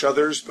to approach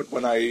others, but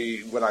when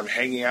I'm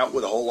hanging out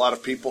with a whole lot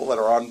of people that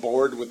are on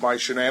board with my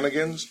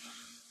shenanigans,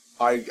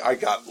 I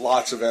got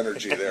lots of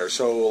energy there.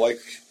 So, like,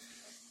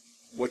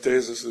 what day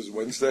is this? This is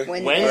Wednesday?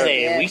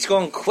 Wednesday. The week's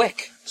going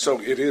quick. So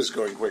it is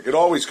going quick. It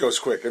always goes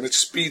quick, and it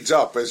speeds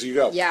up as you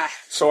go. Yeah.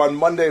 So on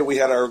Monday we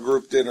had our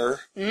group dinner,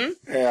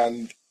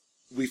 and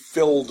we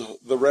filled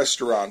the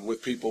restaurant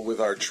with people with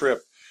our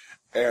trip.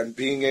 And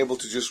being able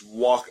to just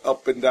walk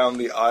up and down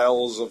the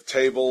aisles of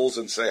tables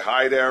and say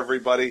hi to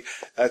everybody,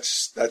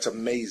 that's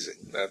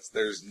amazing.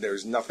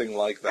 There's nothing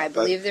like that. I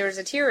believe there was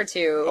a tear or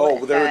two.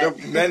 Oh, there are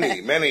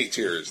many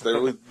tears.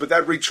 But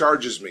that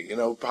recharges me.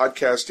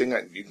 Podcasting,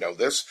 and you know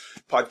this,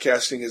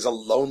 podcasting is a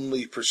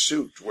lonely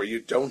pursuit where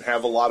you don't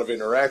have a lot of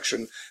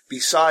interaction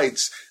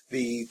besides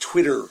the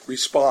Twitter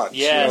response.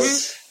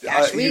 Yes.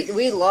 Gosh,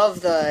 we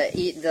love the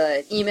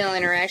email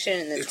interaction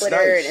and the Twitter,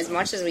 nice. and as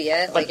much as we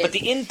get, but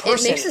the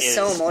in-person it makes us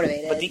so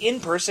motivated. But the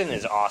in-person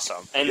is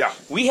awesome. And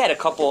we had a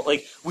couple,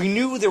 we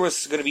knew there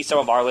was going to be some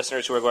of our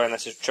listeners who were going on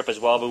this trip as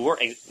well, but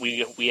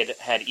we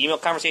had email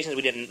conversations,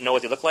 we didn't know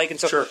what they looked like, and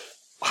so sure.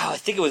 Wow, I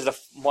think it was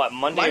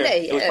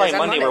Monday. It was probably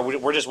Monday where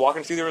we're just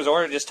walking through the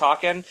resort, just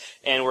talking,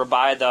 and we're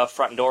by the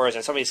front doors,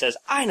 and somebody says,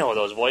 "I know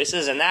those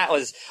voices," and that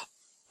was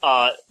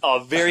a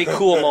very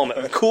cool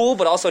moment. Cool,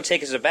 but also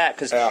take us aback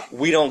because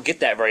we don't get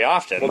that very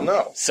often. Well,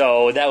 no.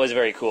 So that was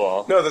very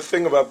cool. No, the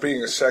thing about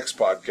being a sex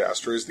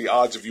podcaster is the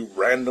odds of you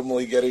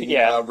randomly getting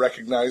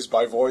recognized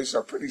by voice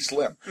are pretty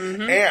slim,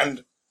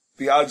 and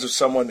the odds of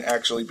someone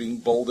actually being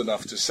bold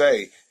enough to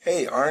say,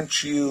 "Hey,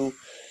 aren't you?"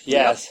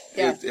 Yes,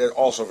 it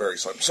also very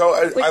slim. So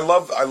I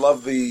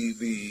love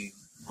the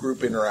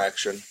group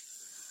interaction.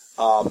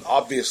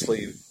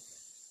 Obviously,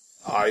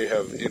 I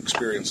have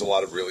experienced a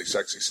lot of really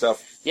sexy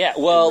stuff. Yeah,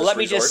 well, let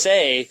me just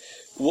say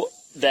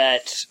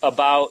that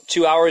about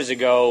 2 hours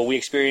ago, we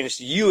experienced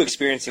you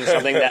experiencing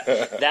something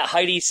that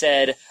Heidi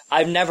said,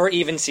 "I've never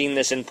even seen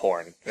this in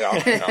porn."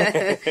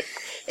 Yeah,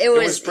 it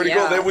was pretty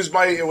cool. It was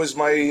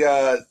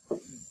my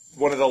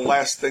one of the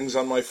last things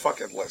on my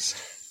fucking list.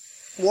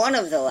 One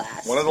of the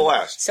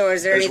last. So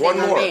is there anything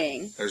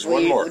remaining? There's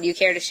one more. Would you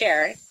care to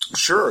share it?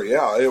 Sure,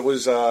 yeah. It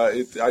was.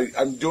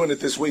 I'm doing it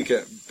this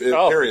weekend.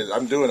 Period.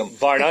 I'm doing them.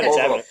 Bar none.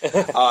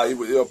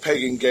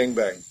 Pegging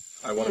gangbang.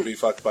 I want to be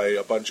fucked by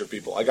a bunch of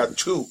people. I got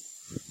 2,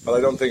 but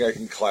I don't think I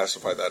can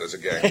classify that as a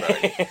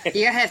gangbang.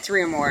 You gotta have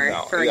 3 or more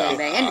for a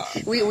gangbang.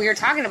 And we were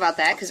talking about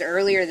that because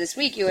earlier this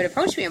week you had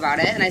approached me about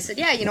it, and I said,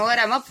 "Yeah, you know what?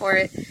 I'm up for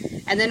it."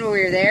 And then when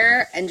we were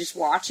there and just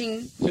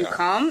watching you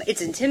come,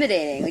 it's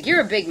intimidating. Like,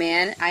 you're a big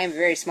man. I am a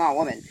very small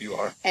woman. You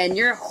are. And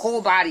your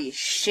whole body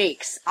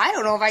shakes. I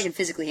don't know if I can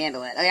physically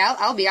handle it. Like,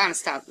 I'll be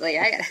honest,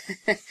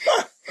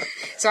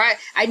 So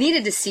I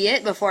needed to see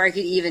it before I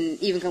could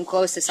even come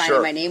close to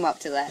signing my name up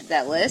to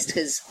that list,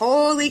 because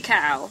holy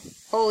cow.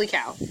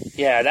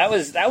 Yeah, that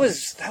was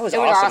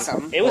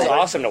awesome. It was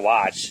awesome to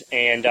watch.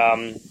 And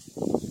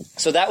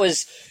so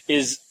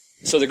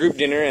the group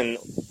dinner and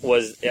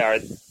was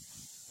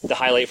the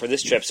highlight for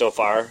this trip so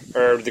far,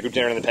 or the group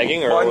dinner and the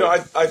pegging? Or well, no,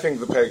 I think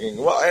the pegging.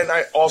 Well, and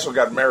I also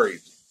got married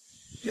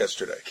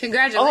yesterday.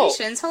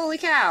 Congratulations! Holy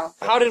cow!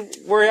 How did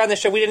we're on this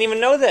trip? We didn't even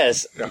know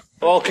this. Yeah.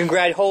 Well,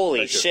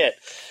 holy shit,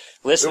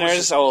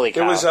 listeners! Holy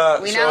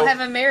cow! We now have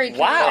a married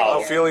couple.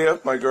 Wow!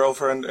 Ophelia, my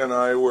girlfriend, and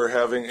I were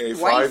having a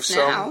Wife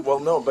now. fivesome. Well,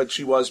 no, but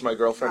she was my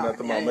girlfriend at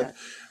the moment.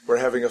 Yeah. We're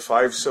having a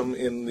fivesome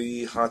in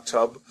the hot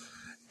tub,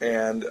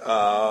 and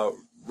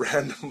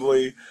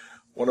randomly,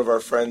 one of our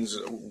friends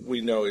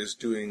we know is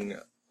doing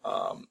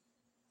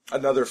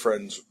another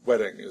friend's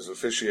wedding, is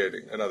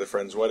officiating another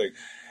friend's wedding.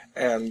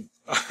 And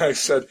I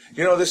said,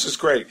 this is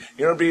great.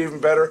 It'd be even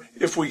better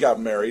if we got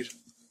married.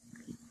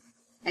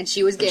 And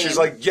she was game. And she's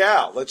like,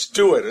 yeah, let's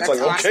do it. It's That's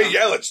like, awesome. okay,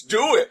 yeah, let's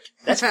do it.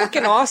 That's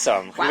fucking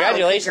awesome. Wow,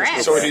 Congratulations.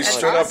 congrats. So he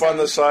stood up on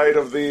the side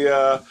of the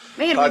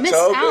hot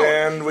tub,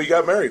 and we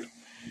got married.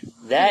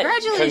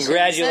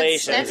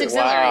 Congratulations. That's exhilarating.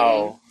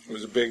 Wow. It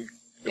was a big...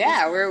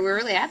 We're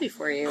really happy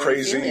for you.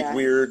 Crazy,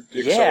 weird,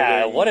 exciting.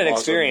 Yeah, what an awesome,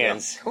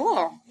 experience. Yeah.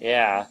 Cool.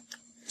 Yeah.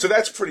 So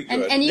that's pretty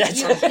good. And you,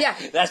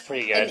 that's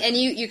pretty good. And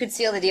you could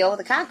seal the deal with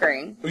the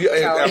conquering.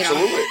 Yeah,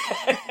 absolutely.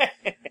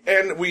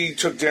 And we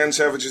took Dan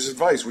Savage's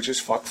advice, which is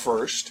fuck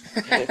first.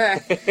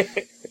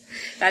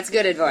 That's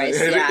good advice.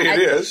 It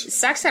is.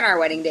 Sex on our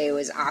wedding day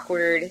was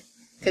awkward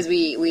because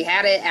we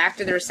had it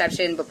after the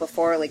reception, but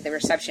before the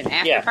reception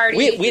after party.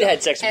 We'd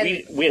had sex.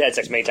 We'd had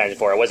sex many times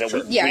before. It wasn't.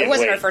 It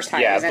wasn't our first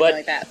time. Yeah, it was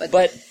like that.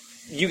 But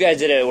you guys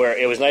did it where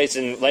it was nice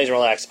and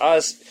relaxed.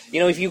 Us,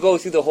 if you go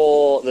through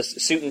the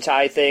suit and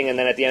tie thing, and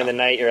then at the end of the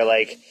night you're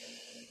like,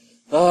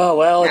 oh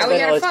well, it's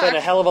been a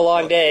hell of a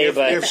long day.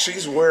 If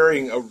she's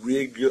wearing a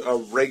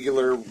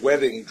regular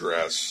wedding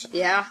dress,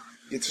 yeah,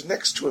 it's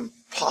next to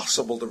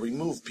possible to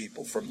remove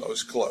people from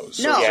those clothes.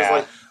 So No. it's just Yeah.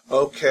 like,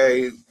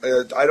 okay,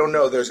 I don't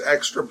know. There's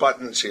extra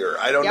buttons here.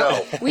 I don't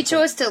know. We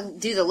chose to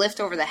do the lift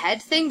over the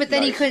head thing, but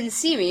then he Nice. couldn't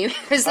see me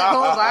because the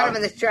whole bottom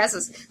of the dress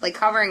was like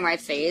covering my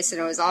face, and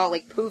it was all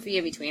like poofy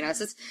in between us.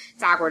 It's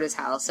awkward as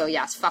hell. So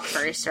yes, fuck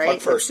first, right?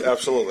 Fuck first,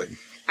 absolutely.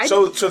 I-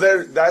 So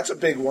that's a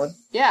big one.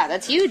 Yeah,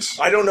 that's huge.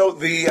 I don't know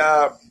the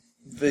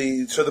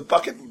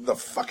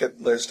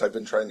fucket list. I've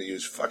been trying to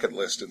use fucket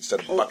list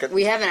instead of bucket.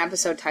 We have an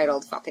episode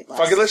titled "Fuck It List."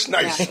 Bucket list,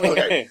 nice. Yeah.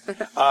 Okay.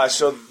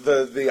 So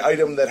the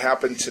item that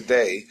happened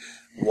today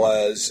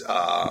was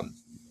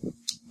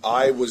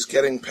I was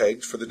getting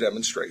pegged for the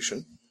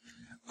demonstration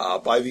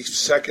by the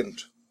second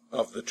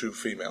of the two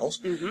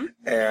females,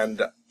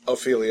 and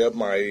Ophelia,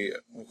 my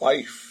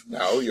wife.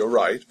 Now you're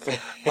right.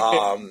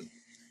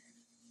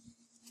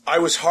 I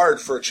was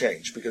hard for a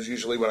change because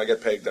usually when I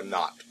get pegged, I'm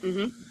not.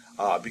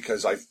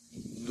 Because I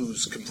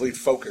lose complete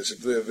focus.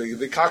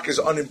 The cock is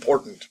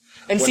unimportant.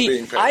 And when see,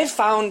 being pegged. I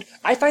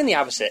find the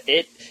opposite.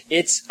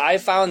 I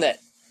found that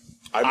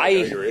I might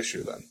know your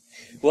issue then.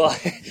 well,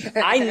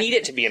 I need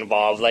it to be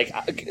involved. Like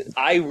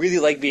I really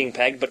like being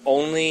pegged, but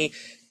only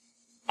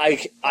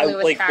I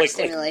Only with cock like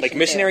stimulation,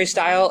 missionary too.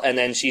 style, and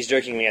then she's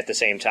jerking me at the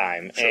same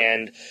time. Sure.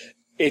 And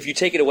if you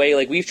take it away,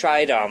 like we've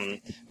tried,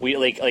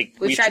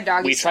 we've tried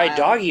doggy We tried style.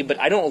 doggy, but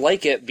I don't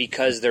like it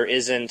because there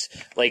isn't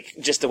like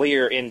just the way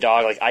you're in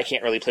dog. Like I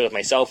can't really play with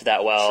myself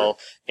that well,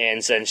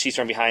 and then she's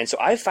from behind. So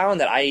I found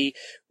that I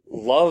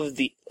love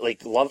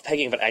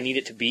pegging, but I need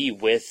it to be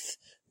with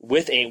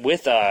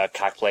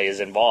cock play is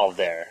involved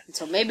there.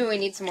 So maybe we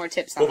need some more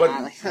tips on Well,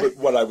 that. but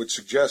what I would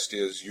suggest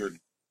is you're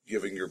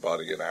giving your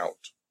body an out.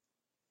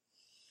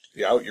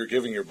 The out you're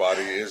giving your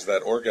body is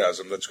that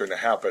orgasm that's going to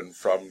happen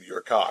from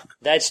your cock.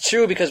 That's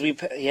true because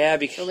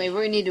So maybe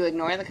we need to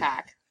ignore the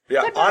cock.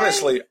 Yeah, Goodbye.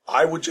 honestly,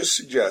 I would just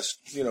suggest,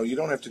 you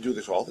don't have to do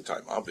this all the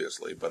time,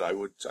 obviously, but I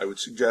would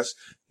suggest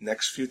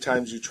next few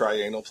times you try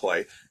anal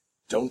play,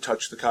 don't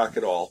touch the cock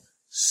at all,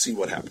 see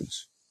what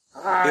happens.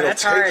 Oh,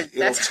 that's hard.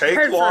 That's take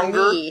hard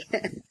longer. for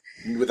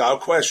me. Without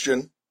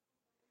question,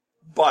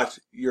 but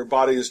your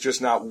body is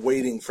just not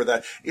waiting for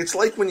that. It's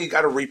like when you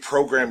got to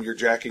reprogram your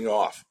jacking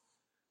off.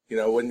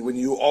 When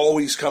you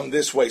always come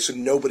this way so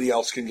nobody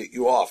else can get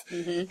you off.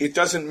 It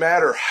doesn't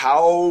matter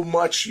how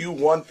much you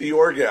want the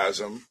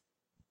orgasm.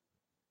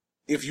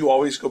 If you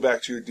always go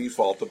back to your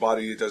default, the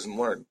body doesn't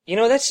learn.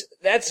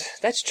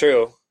 That's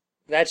true.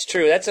 That's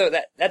true.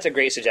 That's a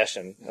great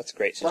suggestion. That's a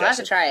great suggestion. We'll have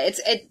to try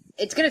it.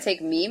 It's going to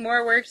take me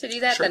more work to do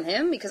that than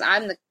him because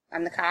I'm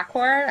the cock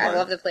whore. I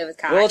love to play with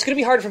cock. Well, it's going to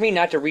be hard for me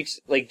not to reach,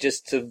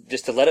 just to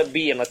let it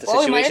be and let the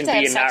Well, we might situation have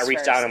to be have and not sex reach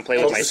first. down and play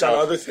with Focus on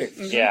myself. other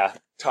things. Yeah.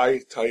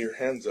 Tie your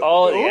hands up.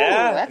 Oh, Ooh,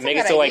 yeah. that's a Make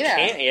it good so idea. I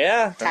can't.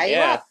 Yeah. Tie you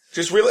yeah. up.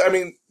 Just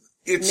really,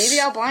 it's... Maybe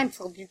I'll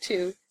blindfold you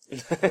too.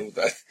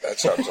 that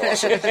sounds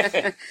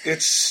awesome.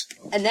 It's...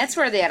 And that's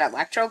where that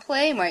electro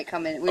play might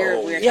come in. We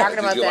were yeah. talking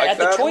about Did you that like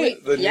the that? toy.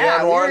 The Yeah, neon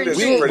we were wand is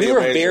intrigued. pretty We were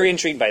amazing. very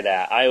intrigued by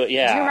that. Do you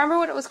remember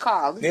what it was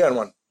called? Neon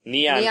one.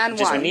 Neon wand.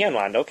 a neon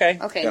wand. Okay.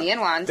 Okay, Yeah. neon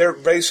wand. They're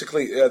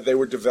basically, they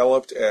were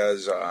developed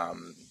as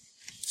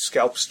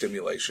scalp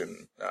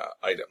stimulation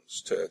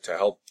items to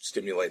help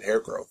stimulate hair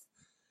growth.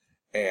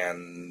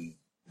 And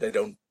they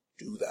don't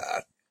do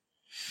that.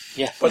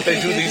 Yeah. But they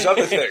do these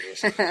other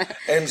things.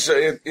 And so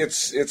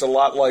it's a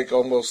lot like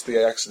almost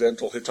the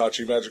accidental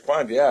Hitachi Magic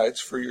Wand. Yeah,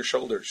 it's for your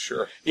shoulders,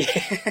 sure.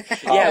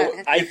 Yeah.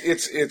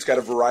 It's got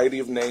a variety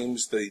of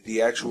names.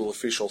 The actual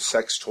official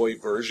sex toy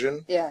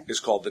version is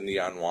called the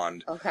Neon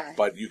Wand. Okay.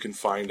 But you can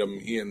find them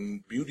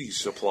in beauty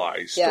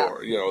supply Yeah.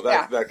 store,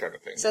 that kind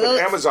of thing. So but those-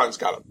 Amazon's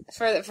got them.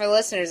 For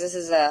listeners, this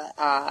is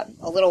a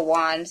little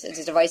wand. It's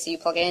a device that you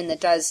plug in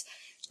that does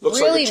Looks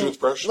really like a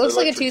toothbrush. Looks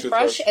like a Electric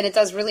toothbrush, and it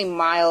does really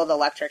mild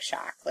electric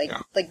shock,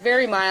 like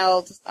very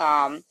mild.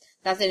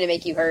 Nothing to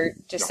make you hurt,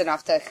 just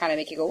enough to kind of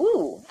make you go,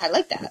 "Ooh, I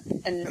like that."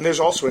 And there's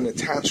also an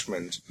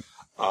attachment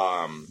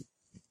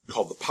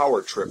called the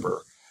Power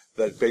Tripper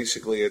that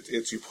basically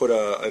it's you put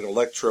an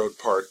electrode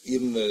part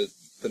in the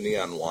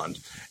Neon Wand,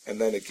 and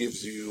then it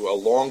gives you a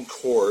long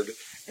cord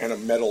and a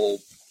metal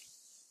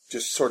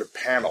just sort of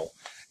panel.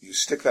 You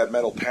stick that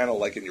metal panel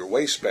like in your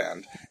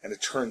waistband, and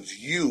it turns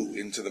you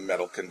into the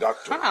metal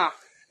conductor. Huh.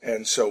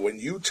 And so when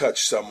you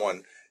touch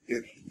someone,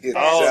 it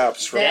Oh,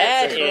 zaps from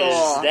that the finger.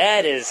 is.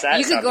 That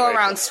You could sounds go very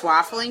around cool.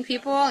 swaffling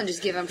people and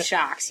just give them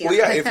shocks. You Well,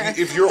 know? yeah,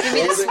 if you're Give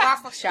me the holding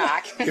swaffle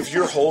shock. if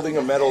you're holding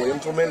a metal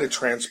implement, it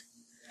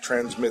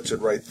transmits it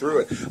right through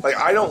it. Like,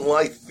 I don't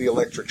like the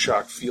electric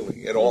shock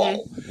feeling at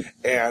all.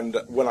 And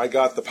when I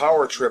got the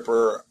Power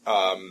Tripper,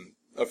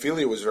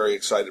 Ophelia was very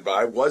excited, but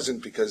I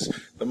wasn't, because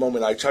the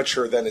moment I touch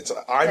her, then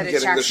I'm Then it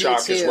getting the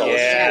shocks you shock as too. well Yeah.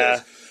 as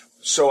she is.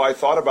 So I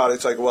thought about it.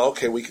 It's like, well,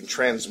 okay, we can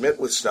transmit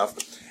with stuff.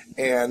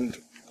 And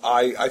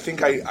I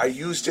think I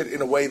used it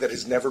in a way that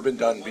has never been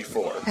done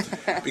before.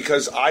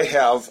 Because I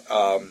have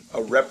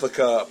a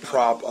replica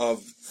prop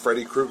of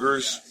Freddy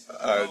Krueger's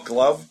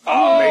glove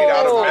made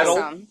out of metal.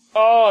 Awesome.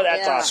 Oh,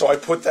 that's Yeah. awesome. So I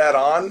put that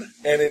on,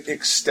 and it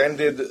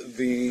extended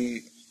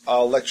the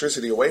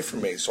electricity away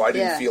from me, so I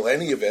didn't Yeah. feel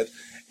any of it.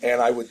 and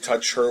I would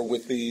touch her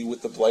with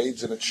the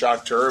blades, and it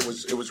shocked her. It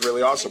was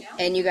really awesome.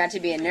 And you got to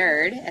be a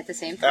nerd at the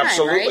same time,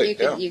 Absolutely,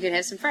 right? You could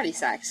have some Freddy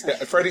sex. Yeah,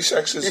 Freddy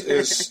sex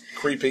is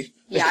creepy.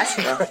 Yes.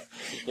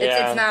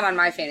 It's not on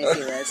my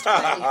fantasy list.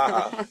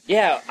 But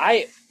Yeah,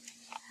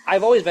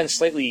 I've always been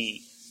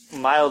slightly,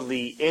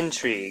 mildly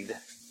intrigued.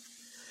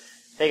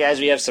 Hey guys,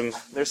 there's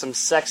some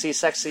sexy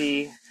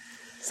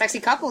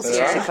couples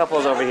here.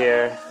 couples over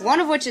here. One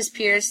of which is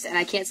pierced, and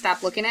I can't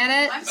stop looking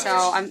at it.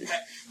 So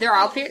they're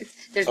all pierced.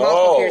 There's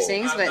multiple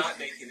piercings, but.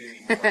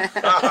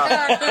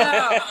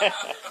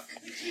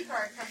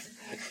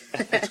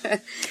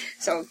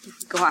 So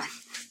go on.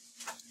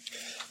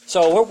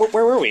 So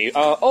where were we?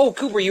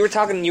 Cooper, you were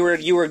talking. You were.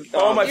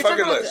 Oh, my You're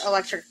fucking talking list. about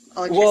electricity.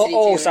 Well,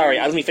 too, sorry.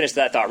 right? Let me finish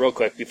that thought real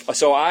quick.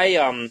 So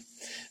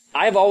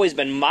I've always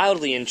been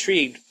mildly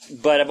intrigued,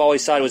 but I've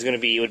always thought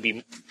it would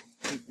be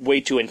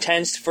way too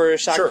intense for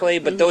shock play.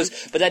 But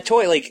that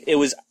toy, it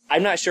was.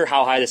 I'm not sure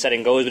how high the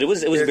setting goes, but it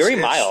was very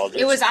mild.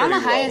 It was on the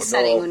highest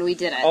setting when we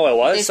did it. Oh, it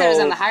was? They said it was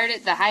on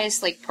the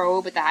highest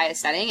probe at the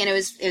highest setting, and it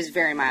was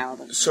very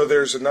mild. So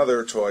there's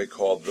another toy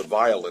called the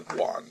Violet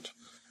Wand,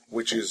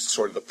 which is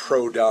sort of the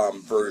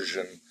pro-dom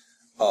version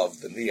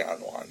of the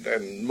Neon Wand.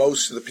 And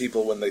most of the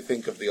people, when they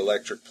think of the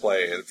electric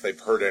play, if they've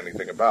heard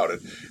anything about it,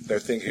 they're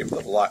thinking of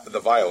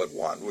the Violet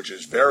Wand, which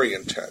is very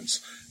intense,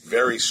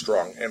 very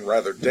strong, and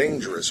rather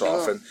dangerous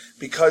often,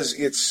 because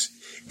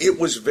it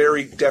was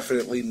very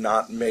definitely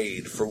not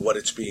made for what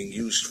it's being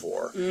used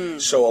for.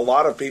 So a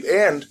lot of people,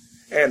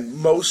 and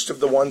most of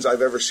the ones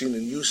I've ever seen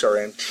in use are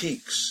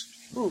antiques.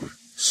 Ooh.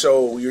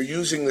 So you're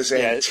using this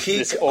antique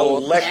this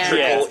old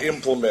electrical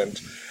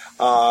implement.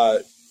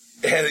 And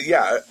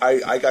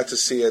I got to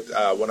see it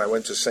when I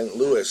went to St.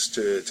 Louis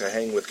to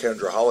hang with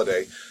Kendra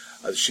Holliday.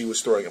 She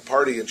was throwing a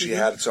party, and she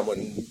had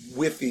someone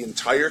with the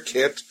entire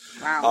kit.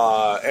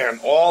 Wow. And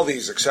all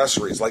these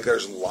accessories.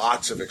 There's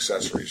lots of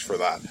accessories for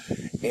that.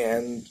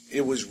 And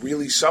it was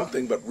really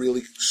something, but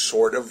really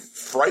sort of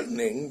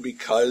frightening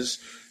because,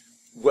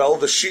 well,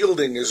 the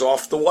shielding is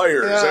off the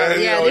wires.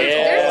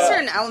 There's a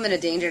certain element of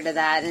danger to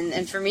that.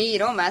 And for me, you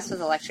don't mess with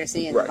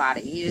electricity in the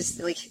body. You just,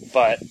 you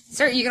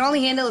can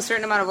only handle a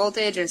certain amount of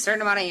voltage and a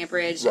certain amount of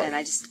amperage, and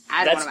I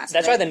don't want to mess with it.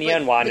 That's why the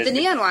Neon Wand is the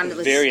Neon Wand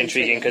was very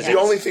intriguing. Because the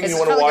only thing you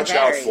want to watch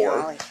out for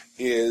battery,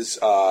 is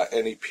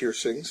any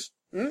piercings.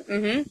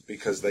 Mm-hmm.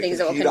 Because they things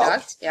can that will heat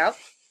conduct. up.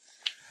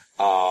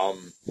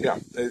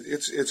 Yep.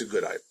 It's a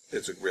good item.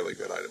 It's a really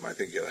good item. I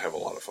think you'll have a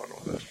lot of fun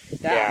with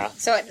it. Yeah.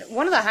 So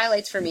one of the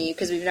highlights for me,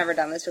 because we've never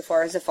done this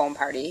before, is the foam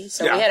party.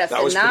 So we had a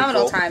that was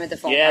phenomenal pretty cool. time at the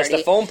foam party. Yes, the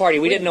foam party.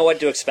 We didn't know what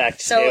to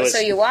expect. So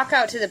you walk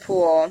out to the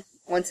pool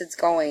once it's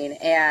going,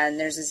 and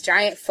there's this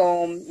giant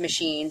foam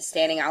machine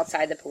standing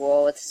outside the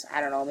pool. It's, I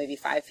don't know, maybe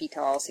 5 feet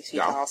tall, 6 feet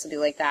tall, something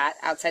like that,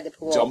 outside the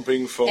pool.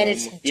 Dumping foam. And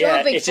it's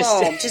dumping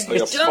foam. Just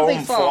like a dumping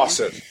foam foam.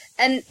 faucet.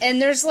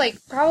 And there's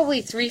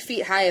probably 3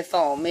 feet high of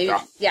foam, maybe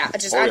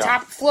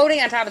top, floating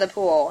on top of the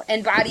pool,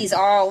 and bodies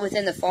all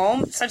within the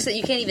foam, such that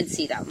you can't even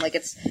see them.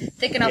 It's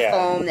thick enough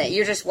foam that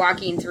you're just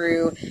walking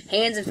through,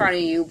 hands in front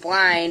of you,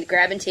 blind,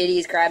 grabbing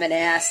titties, grabbing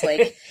ass,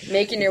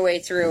 making your way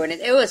through, and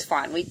it was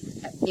fun. We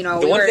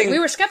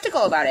were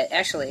skeptical about it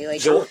actually.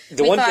 This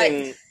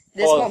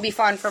won't be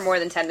fun for more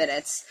than 10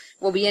 minutes.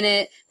 We'll be in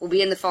it. We'll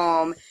be in the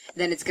foam.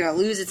 Then it's gonna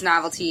lose its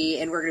novelty,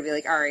 and we're gonna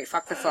be all right,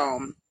 fuck the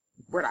foam.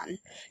 We're done.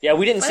 Yeah,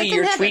 we didn't see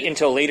your tweet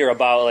until later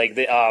about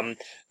the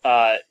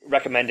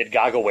recommended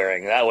goggle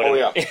wearing. That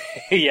would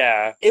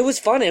yeah. It was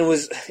fun. It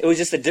was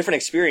just a different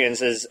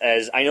experience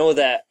as I know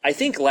that I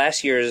think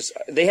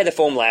they had the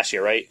foam last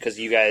year, right? Because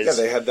you guys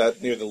they had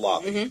that near the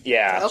lobby. Mm-hmm.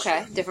 Yeah.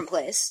 Okay, different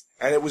place.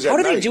 And it was how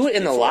do they do it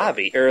in the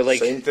lobby or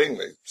same thing?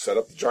 They set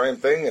up the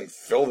giant thing and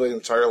fill the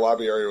entire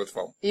lobby area with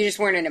foam. You just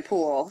weren't in a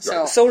pool,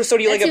 so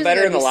do you like it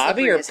better in the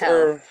lobby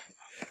or?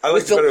 I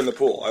like it better in the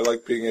pool. I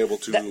like being able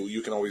to.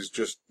 You can always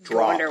just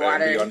drop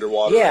and be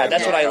underwater. Yeah,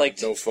 that's what I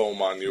liked. No foam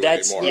on you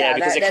anymore. Yeah,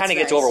 because it kind of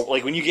gets over.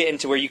 When you get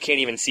into where you can't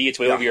even see its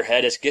way over your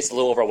head, it gets a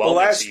little overwhelming.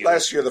 Well,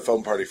 last year the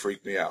foam party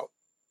freaked me out.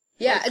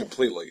 Yeah,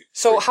 completely.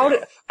 So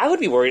I would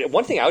be worried.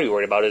 One thing I would be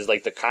worried about is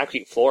the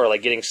concrete floor,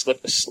 getting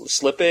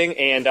slipping,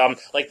 and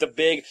the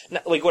big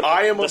what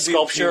I am the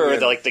sculpture or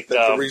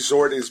the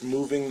resort is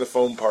moving the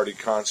foam party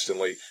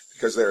constantly.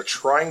 Because they're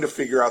trying to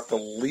figure out the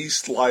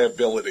least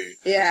liability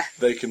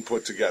they can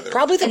put together.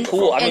 Probably the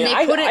pool. And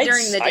they put it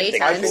during the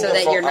daytime so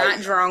that you're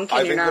not drunk.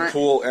 I think the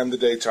pool and the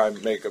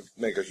daytime make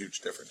a huge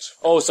difference.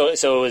 Oh, so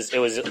it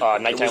was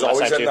nighttime. It was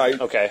always at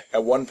night. Okay.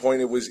 At one point,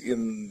 it was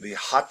in the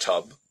hot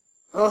tub.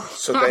 Oh.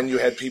 So then you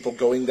had people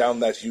going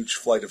down that huge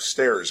flight of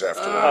stairs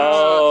afterwards.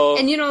 Oh.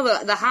 And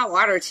the hot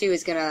water, too,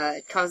 is going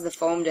to cause the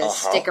foam to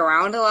stick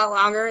around a lot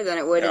longer than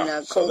it would in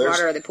the cold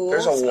water of the pool.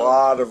 There's a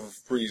lot of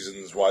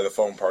reasons why the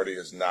foam party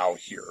is now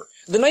here.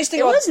 The nice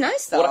thing was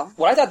nice, though.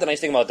 What I thought the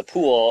nice thing about the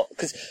pool,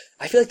 because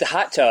I feel like the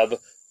hot tub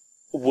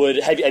would...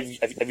 Have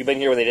you been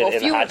here when they did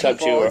it in the hot tub,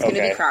 too? It's going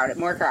to be crowded,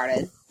 more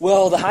crowded.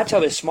 Well, the hot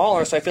tub is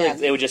smaller, so I feel like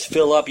they would just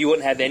fill up. You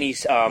wouldn't have any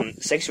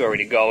sanctuary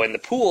to go. In the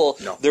pool,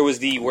 there was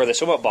where the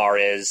swim-up bar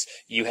is.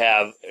 You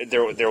have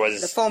there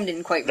was the foam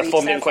didn't quite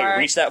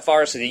reach that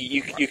far, so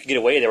you could get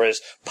away. There was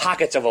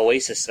pockets of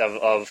oasis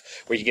of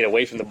where you get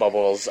away from the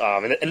bubbles.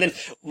 And then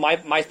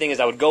my thing is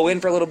I would go in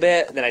for a little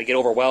bit, then I'd get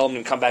overwhelmed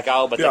and come back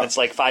out. But then it's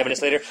like 5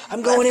 minutes later,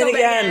 I'm going in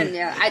again.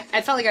 Yeah,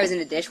 I felt like I was in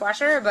a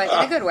dishwasher, but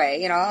in a good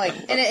way. You know, like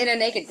in a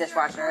naked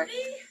dishwasher.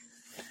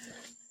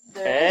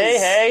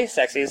 Hey,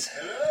 sexies.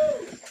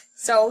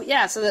 So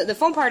the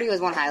foam party was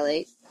one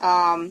highlight.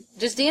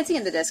 Just dancing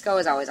in the disco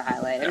is always a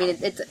highlight. I mean,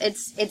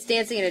 it's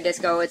dancing in a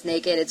disco. It's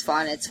naked. It's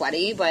fun. It's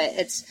sweaty, but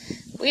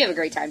we have a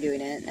great time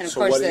doing it. And of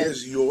course, what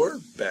is your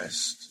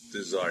best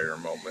desire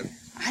moment?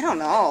 I don't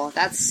know.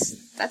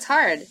 That's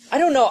hard. I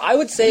don't know. I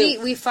would say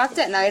we fucked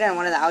at night on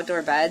one of the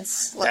outdoor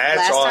beds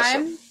last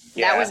awesome. time.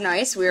 Yeah. That was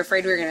nice. We were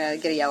afraid we were going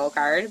to get a yellow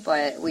card,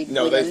 but we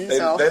didn't.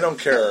 They don't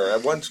care.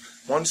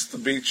 Once the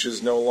beach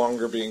is no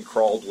longer being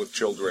crawled with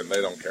children, they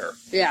don't care.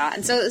 Yeah,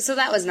 and so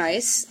that was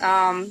nice.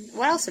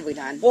 What else have we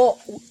done? Well,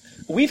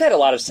 we've had a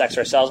lot of sex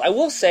ourselves. I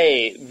will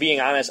say,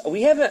 being honest,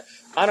 we haven't,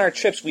 on our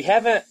trips, we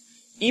haven't,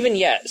 even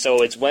yet,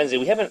 so it's Wednesday,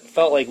 we haven't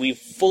felt like we've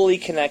fully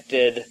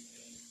connected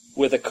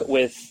we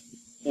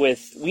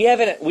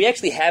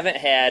actually haven't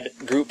had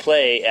group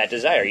play at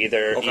Desire,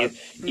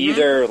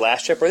 either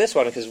last trip or this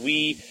one, because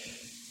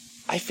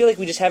I feel like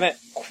we just haven't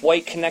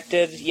quite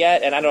connected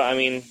yet, and I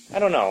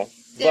don't know.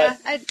 Yeah,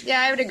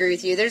 I would agree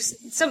with you. There's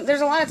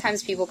a lot of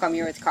times people come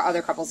here with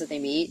other couples that they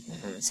meet.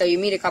 Mm-hmm. So you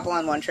meet a couple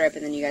on one trip,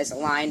 and then you guys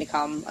align to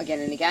come again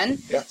and again.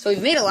 Yeah. So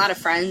we've made a lot of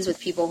friends with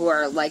people who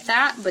are like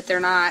that, but they're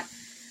not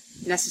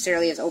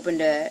necessarily as open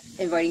to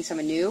inviting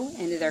someone new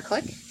into their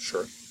clique.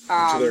 Sure.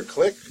 Into their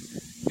clique?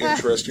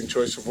 Interesting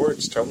choice of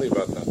words. Tell me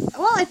about that.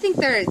 Well, I think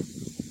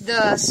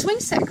the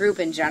swing set group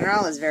in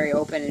general is very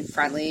open and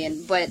friendly,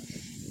 but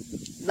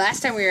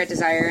last time we were at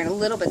Desire, and a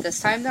little bit this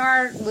time, there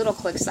are little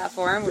cliques that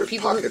form. Where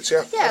people pockets,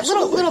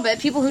 little bit.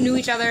 People who knew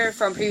each other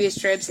from previous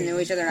trips and know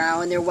each other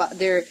now, and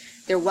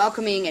they're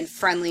welcoming and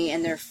friendly,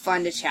 and they're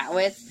fun to chat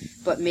with,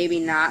 but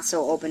maybe not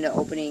so open to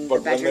opening the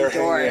bedroom doors.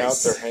 But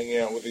when they're hanging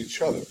out with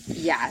each other.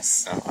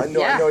 Yes. I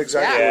know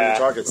exactly what you're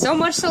talking about. So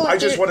much so.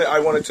 I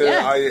wanted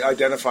to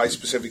identify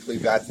specifically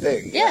that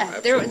thing. Yeah,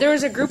 there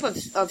was a group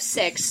of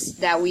 6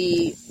 that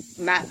we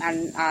met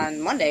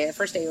on Monday, the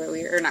first day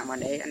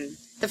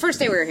the first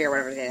day we were here,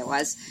 whatever day it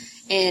was,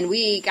 and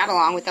we got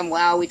along with them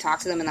well. We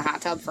talked to them in the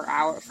hot tub for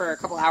a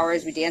couple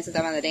hours. We danced with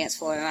them on the dance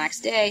floor the next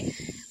day.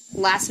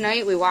 Last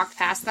night, we walked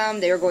past them.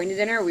 They were going to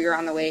dinner. We were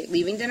on the way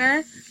leaving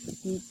dinner.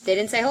 They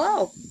didn't say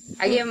hello.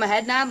 I gave them a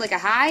head nod, like a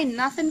hi,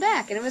 nothing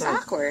back, and it was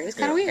awkward. It was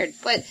kind of weird.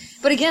 But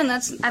again,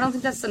 I don't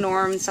think that's the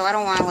norm, so I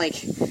don't want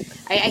to,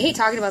 I hate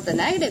talking about the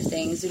negative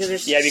things because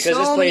there's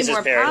so many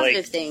more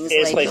positive things.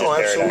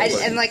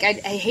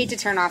 I hate to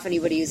turn off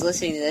anybody who's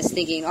listening to this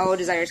thinking, oh,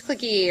 Desire's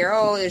cliquey,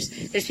 or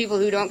there's people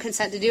who don't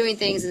consent to doing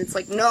things, and it's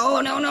like,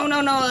 no,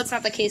 that's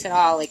not the case at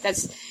all. Like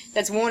that's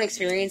one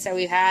experience that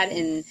we've had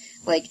in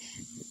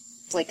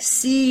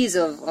seas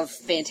of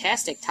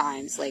fantastic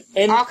times,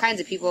 all kinds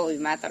of people we've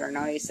met that are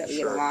nice, that we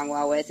get along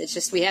well with. It's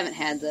just we haven't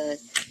had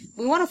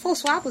we want a full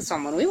swap with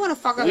someone. We want to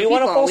fuck other people. We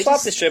want a full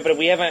swap this trip, but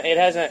it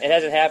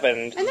hasn't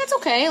happened. And that's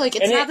okay.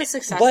 It's not the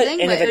success thing,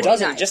 and but if it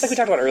doesn't, nice. Just like we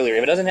talked about earlier,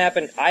 if it doesn't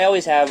happen, I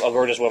always have a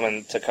gorgeous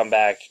woman to come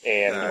back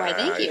and why,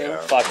 thank you.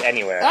 Fuck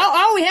anywhere.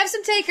 Oh, we have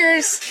some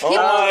takers. People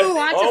who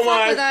want to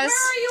fuck with us.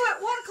 Where are you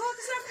at 1 o'clock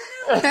this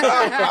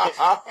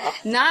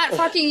afternoon? Not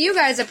fucking you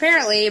guys,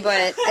 apparently,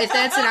 but if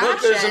that's an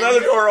option. There's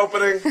another door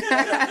opening. 2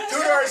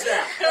 doors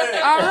down.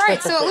 All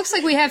right, so it looks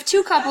like we have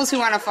 2 couples who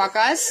want to fuck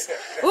us.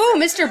 Ooh,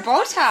 Mr.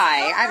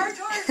 Bowtie.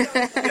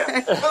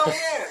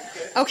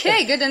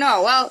 Okay, good to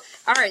know. Well,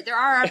 all right, there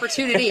are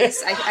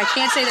opportunities. I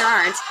can't say there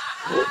aren't.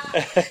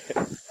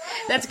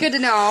 That's good to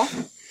know.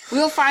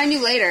 We'll find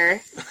you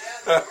later.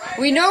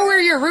 We know where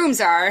your rooms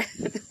are.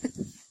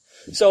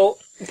 So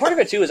part of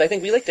it too is I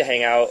think we like to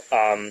hang out.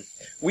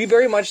 We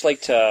very much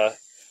like to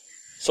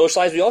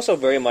socialize. We also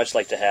very much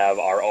like to have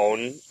our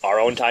own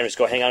time. Just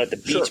go hang out at the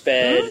beach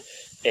bed,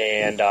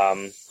 and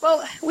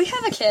well, we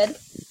have a kid,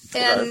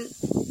 and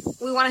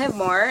we want to have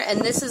more.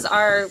 And this is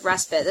our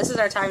respite. This is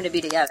our time to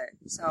be together.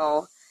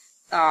 So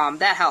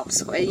that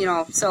helps.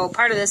 So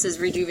part of this is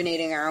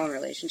rejuvenating our own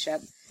relationship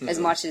as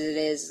much as it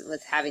is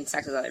with having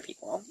sex with other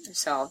people.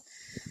 So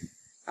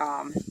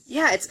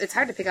it's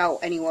hard to pick out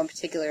any one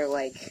particular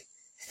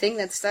thing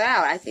that stood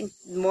out. I think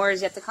more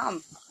is yet to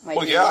come. I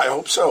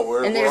hope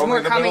so. And there's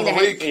more coming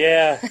to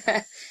Yeah.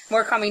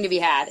 more coming to be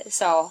had.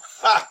 So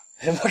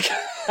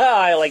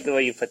I like the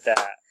way you put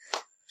that.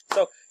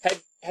 So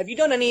have you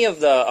done any of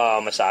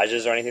the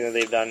massages or anything that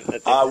they've done?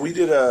 We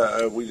did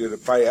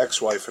my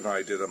ex-wife and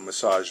I did a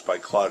massage by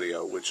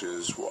Claudio, which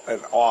is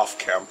an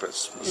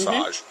off-campus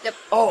massage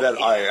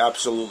I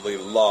absolutely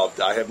loved.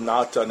 I have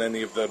not done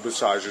any of the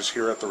massages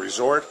here at the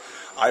resort.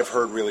 I've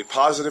heard really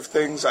positive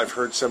things. I've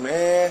heard some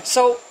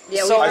So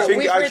I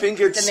think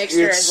it's the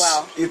mixture as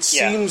well. It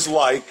seems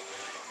like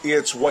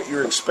it's what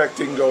you're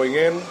expecting going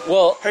in.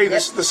 Well, hey,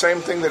 this is the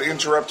same thing that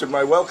interrupted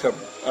my welcome.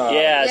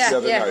 Yes. the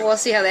other night. We'll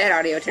see how that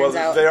audio turns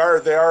out. They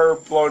are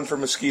blowing for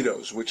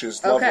mosquitoes, which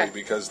is lovely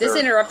because this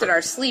interrupted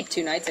our sleep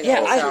 2 nights ago.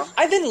 Yeah,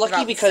 I've been lucky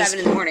about because 7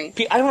 in the morning.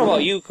 I don't know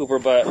about you, Cooper,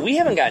 but we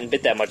haven't gotten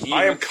bit that much.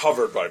 I am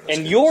covered by mosquitoes.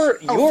 And you're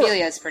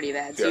Ophelia's pretty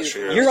bad too. Yeah, she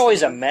is. You're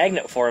always a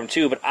magnet for them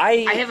too. But I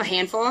have a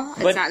handful.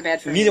 but It's not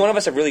bad for me. neither one of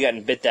us have really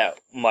gotten bit that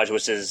much,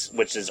 which is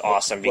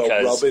awesome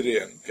because Well, rub it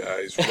in,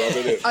 guys. Rub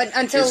it in.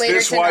 Until later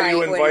Is this why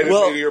you tonight, invited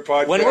when- me to your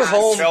podcast? when we're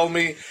home- Tell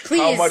me how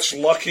Please. much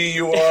lucky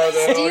you are.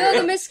 That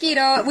Steal the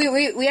mosquito.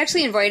 We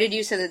actually invited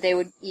you so that they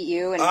would eat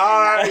you and not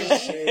I me.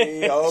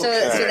 see.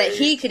 Okay. So that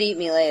he could eat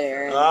me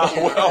later.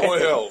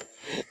 Well.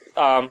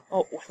 I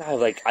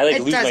like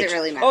It lose doesn't my.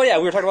 really matter. Oh yeah,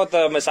 we were talking about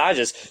the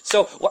massages.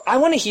 So I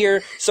want to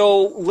hear.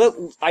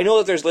 So I know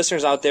that there's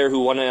listeners out there who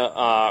want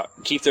to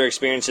keep their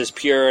experiences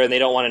pure and they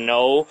don't want to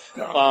know.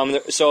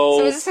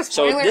 So is this a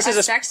spoiler? this is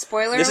a sex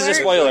spoiler? This is a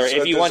alert? spoiler. It's a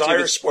If you want to,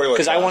 desire spoiler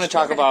because I want to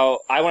cast. talk about.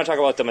 I want to talk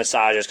about the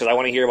massages because I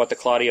want to hear about the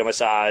Claudia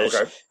massage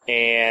Okay.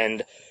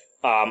 and.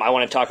 I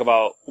want to talk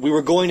about, we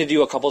were going to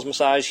do a couples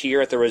massage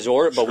here at the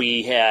resort, but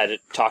we had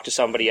talked to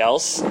somebody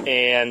else,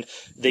 and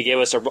they gave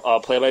us a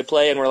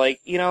play-by-play, and we're like,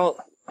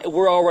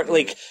 we're already,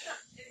 like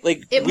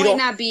It we might don't,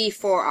 not be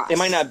for us. it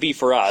might not be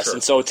for us. Sure.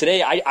 And so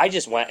today I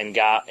just went and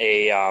got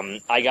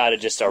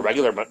just a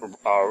regular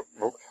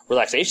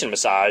relaxation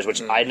massage,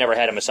 which I'd never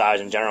had a massage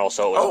in general.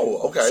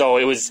 So So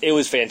it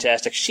was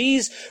fantastic.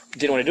 She's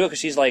didn't want to do it because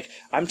she's like,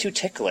 I'm too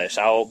ticklish.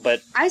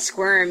 But I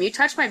squirm. You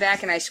touch my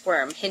back and I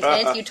squirm. Hint,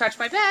 hint, you touch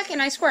my back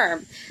and I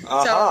squirm.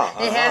 So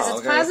it has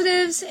its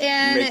positives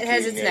and it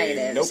has its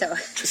negatives. Nope.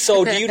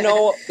 so do you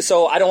know?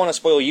 So I don't want to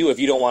spoil you if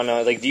you don't want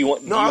to. Like, do you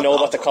know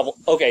about the couple?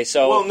 Okay,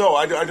 so Well, no,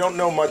 I don't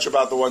know much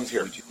about the ones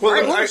here. Well,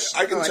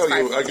 I can tell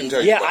you. I can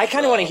tell you. yeah, I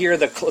kind of want to hear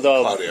the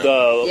Claudia.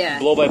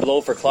 blow by blow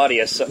for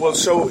Claudia. So, Well,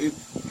 so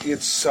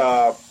it's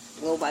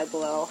Blow by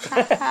blow.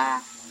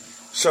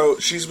 so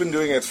she's been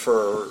doing it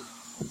for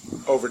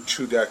over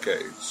 2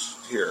 decades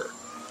here,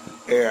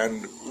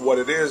 and what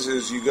it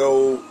is you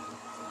go,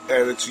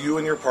 and it's you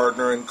and your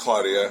partner and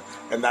Claudia,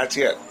 and that's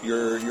it.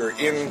 You're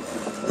in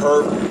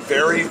her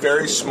very,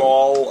 very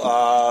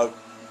small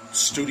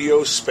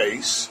studio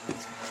space,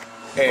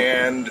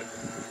 and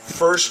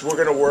first we're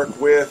going to work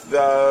with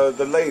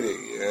the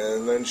lady,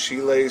 and then she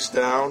lays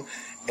down.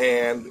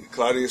 And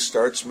Claudia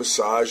starts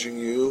massaging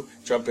you.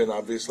 Jump in,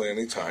 obviously,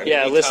 anytime.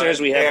 yeah,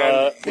 listeners, we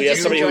have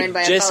somebody joined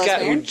by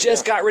a who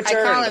just got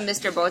returned. I call him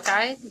Mr.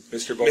 Bowtie.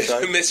 Mr.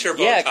 Bowtie. Mr. Bowtie.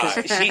 Yeah,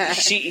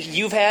 because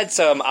you've had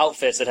some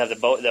outfits that have the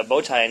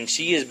bow tie, and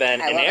she has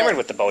been enamored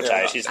with the bow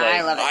tie. Yeah. She's like,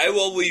 I love it. I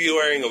will be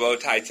wearing a bow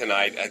tie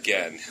tonight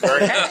again.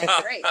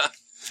 Great.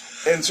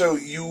 And so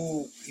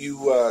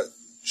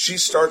she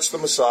starts the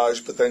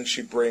massage, but then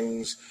she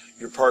brings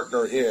your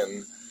partner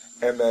in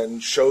and then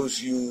shows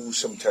you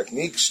some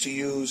techniques to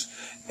use,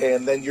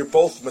 and then you're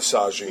both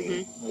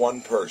massaging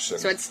one person.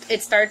 So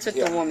it starts with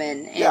the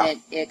woman, and Yeah.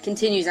 it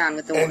continues on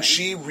with the woman. And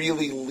she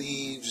really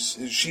leaves,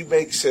 she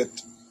makes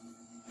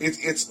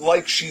it's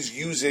like she's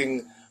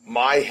using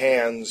my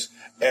hands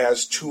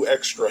as 2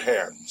 extra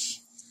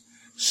hands.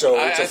 So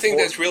I it's think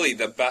that's really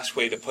the best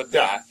way to put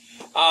that.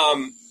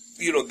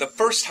 The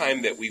first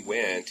time that we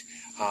went,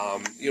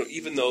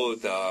 even though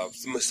the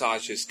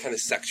massage is kind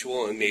of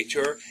sexual in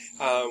nature,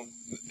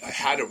 I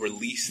had a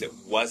release that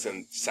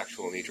wasn't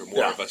sexual in nature,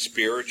 more of a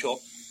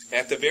spiritual.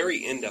 At the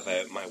very end of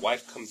it, my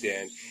wife comes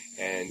in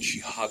and she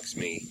hugs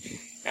me,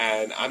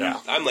 and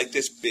I'm like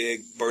this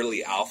big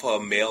burly alpha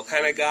male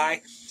kind of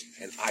guy,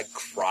 and I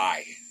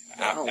cry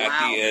at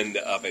the end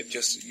of it,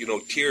 just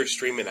tears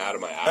streaming out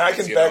of my eyes. And I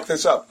can back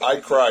this up. I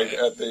cried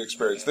at the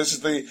experience. This is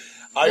the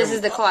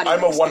Claudia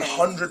I'm a experience.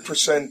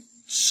 100%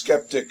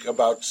 skeptic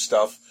about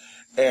stuff,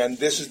 and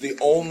this is the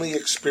only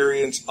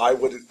experience I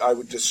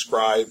would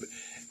describe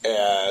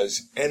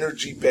as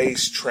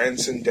energy-based,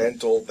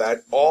 transcendental,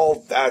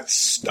 all that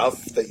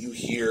stuff that you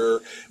hear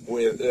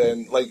with,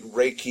 and like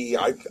Reiki.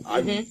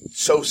 I'm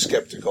so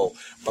skeptical,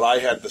 but I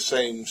had the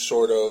same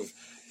sort of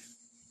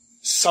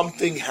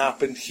something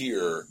happened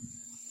here,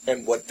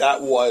 and what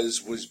that was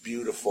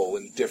beautiful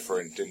and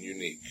different and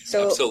unique.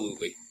 So,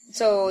 absolutely.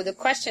 So the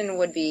question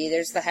would be: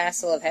 there's the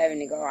hassle of having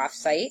to go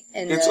off-site,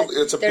 and It's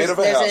a bit of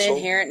a there's hassle. an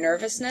inherent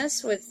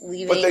nervousness with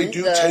leaving. But they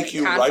do the take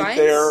you confines. right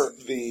there.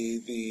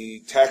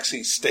 The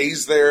taxi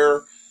stays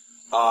there,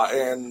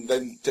 and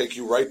then take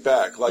you right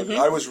back. Like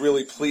I was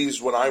really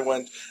pleased when I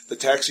went. The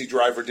taxi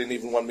driver didn't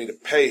even want me to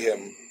pay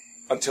him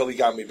until he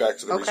got me back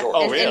to the resort.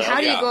 And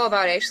how do you go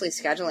about actually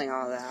scheduling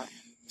all of that?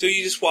 So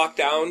you just walk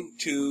down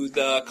to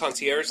the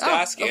concierge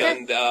desk,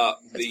 and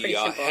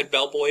the head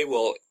bellboy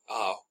will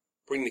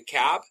bring the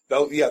cab.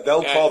 They'll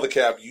call the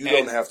cab. You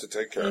don't have to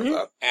take care of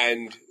that.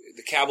 And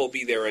the cab will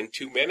be there in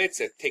 2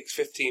 minutes. It takes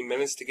 15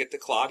 minutes to get to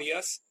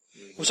Claudia's.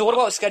 so what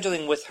about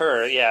scheduling with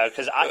her? Yeah,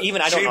 because I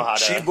don't know how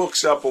to. She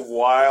books up a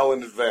while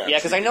in advance. Yeah,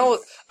 because I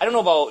don't know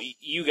about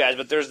you guys,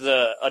 but there's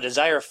a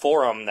Desire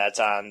forum that's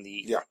on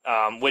the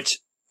which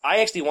I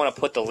actually want to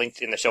put the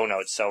link in the show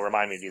notes. So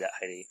remind me to do that,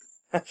 Heidi.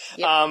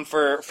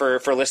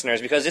 For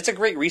listeners, because it's a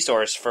great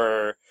resource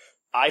for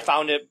I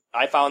found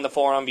the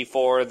forum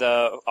before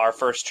our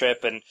first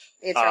trip, and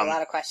answer a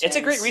lot of questions. It's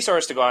a great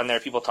resource to go on there.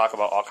 People talk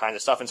about all kinds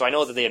of stuff, and so I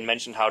know that they had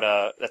mentioned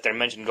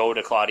go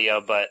to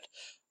Claudia, but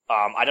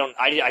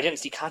I didn't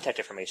see contact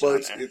information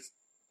on there.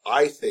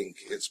 I think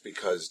it's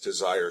because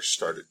Desire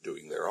started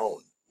doing their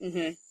own.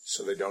 Mm-hmm.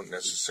 So they don't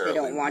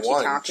necessarily want you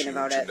talking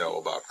about it. to know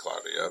about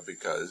Claudia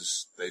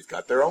because they've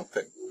got their own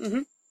thing.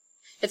 Mm-hmm.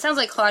 It sounds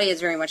like Claudia is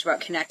very much about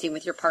connecting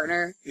with your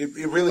partner.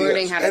 It really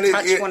learning is. How to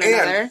touch one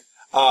another.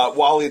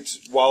 While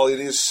it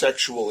is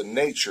sexual in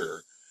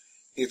nature,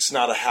 it's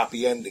not a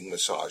happy ending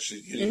massage.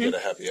 You didn't get a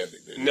happy ending,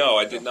 did you? No,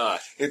 I did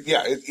not.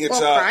 It's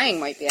crying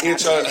might be a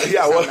happy ending.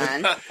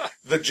 Well,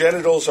 the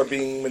genitals are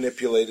being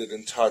manipulated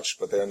and touched,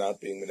 but they're not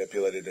being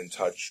manipulated and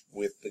touched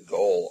with the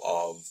goal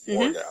of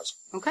orgasm.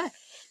 Okay.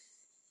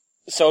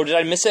 So did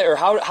I miss it, or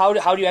how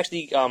do you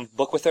actually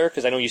book with her?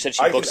 Because I know you said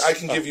she books. I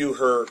can give you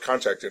her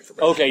contact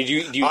information. Okay. Do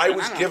you? I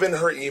was given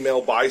her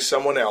email by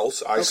someone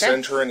else. I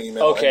sent her an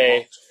email.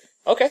 Okay.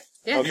 Okay.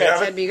 Yeah, okay.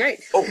 That'd be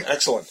great. Oh,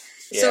 excellent.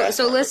 Yeah.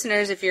 So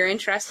listeners, if you're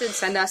interested,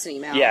 send us an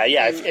email.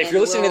 Yeah. If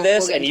you're listening to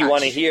this and you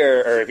want to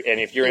hear, and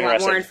if you're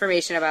interested, want more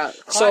information about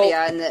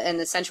Claudia and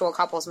the sensual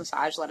couples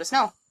massage, let us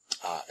know.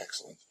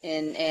 Excellent.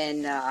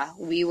 And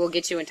we will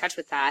get you in touch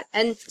with that.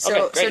 And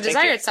so, okay, great, so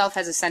Desire itself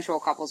has a sensual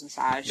couples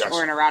massage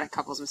or an erotic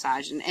couples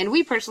massage, and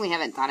we personally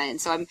haven't done it, and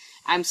so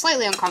I'm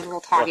slightly uncomfortable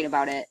talking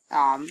about it.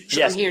 From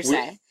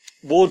hearsay.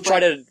 We'll try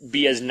to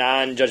be as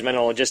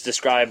non-judgmental and just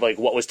describe like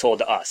what was told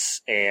to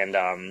us and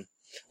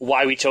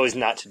why we chose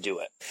not to do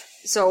it.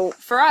 So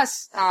for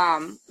us,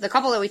 the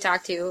couple that we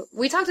talked to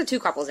two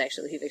couples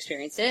actually who've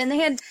experienced it, and they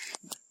had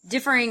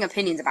differing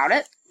opinions about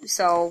it.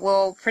 So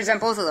we'll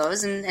present both of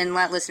those and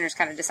let listeners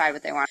kind of decide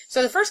what they want.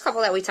 So the first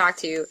couple that we talked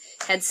to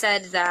had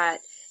said that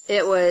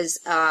it was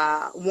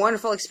a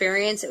wonderful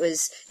experience.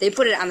 They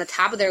put it on the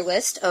top of their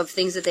list of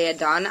things that they had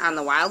done on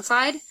the wild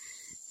side,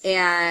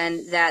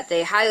 and that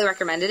they highly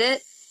recommended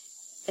it,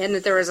 and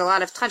that there was a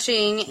lot of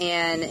touching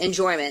and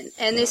enjoyment.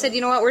 And they said, you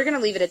know what, we're going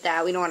to leave it at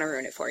that. We don't want to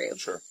ruin it for you.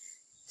 Sure.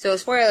 So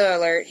spoiler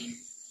alert,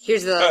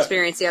 here's the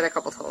experience the other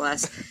couple told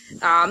us.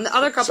 The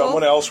other couple...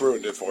 Someone else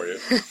ruined it for you.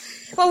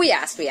 Well, we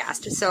asked.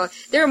 So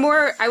they're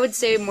more, I would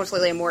say, most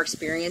likely a more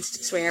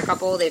experienced swinger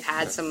couple. They've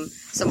had some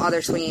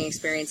other swinging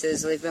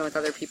experiences. They've been with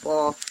other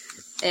people.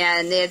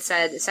 And they had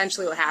said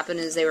essentially what happened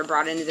is they were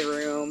brought into the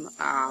room.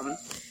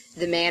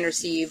 The man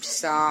received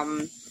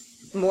some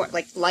more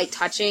like light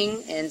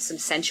touching and some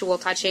sensual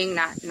touching,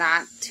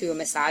 not to a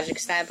massage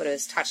extent, but it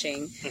was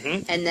touching.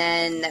 Mm-hmm. And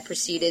then that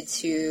proceeded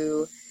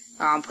to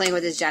playing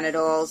with his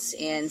genitals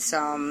and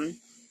some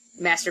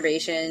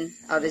masturbation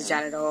of his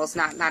genitals,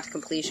 not to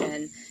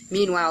completion.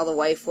 Meanwhile, the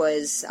wife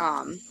was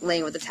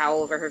laying with a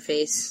towel over her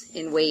face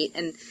in wait,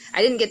 and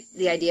I didn't get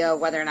the idea of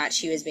whether or not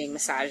she was being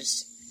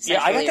massaged.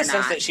 Yeah, I got the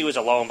sense that she was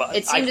alone, but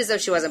it seemed as though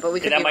she wasn't. But we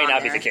could. That might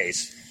not be the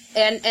case.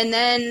 And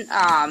then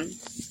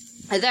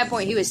at that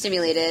point, he was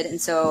stimulated,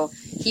 and so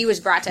he was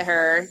brought to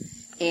her,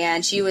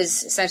 and she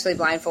was essentially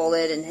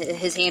blindfolded, and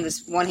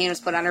one hand was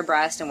put on her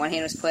breast, and one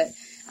hand was put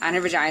on her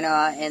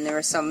vagina, and there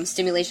was some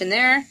stimulation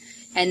there.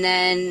 And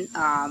then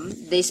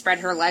they spread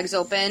her legs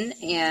open,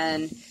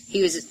 and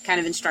he was kind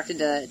of instructed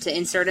to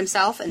insert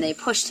himself, and they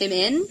pushed him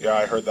in. Yeah,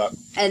 I heard that.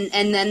 And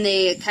then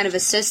they kind of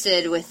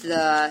assisted with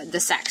the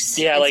sex.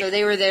 Yeah, so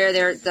they were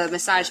there. The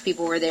massage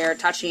people were there,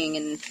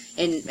 touching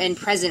and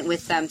present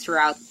with them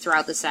throughout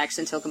the sex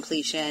until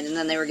completion, and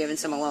then they were given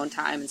some alone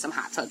time and some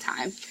hot tub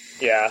time.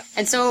 Yeah.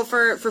 And so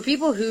for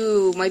people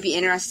who might be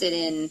interested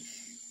in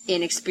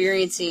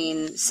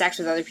experiencing sex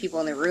with other people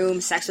in the room,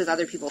 sex with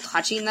other people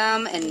touching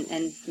them,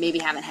 and maybe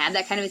haven't had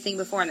that kind of a thing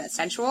before and that's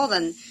sensual,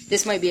 then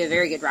this might be a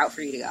very good route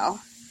for you to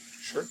go.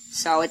 Sure.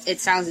 So it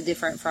sounds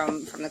different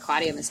from the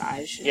Claudia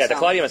massage. Yeah, the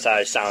Claudia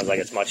massage sounds like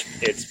it's much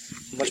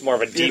more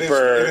of a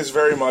deeper... It is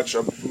very much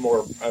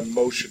more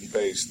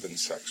emotion-based than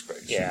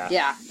sex-based. Yeah.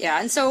 Yeah.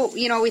 And so,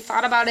 we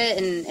thought about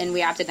it, and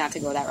we opted not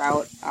to go that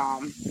route,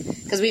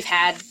 because we've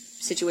had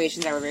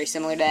situations that were very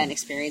similar to that and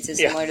experiences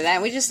similar to that,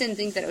 and we just didn't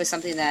think that it was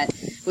something that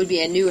would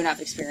be a new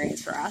enough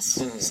experience for us.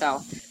 Mm-hmm.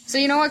 So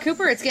you know what,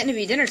 Cooper? it's getting to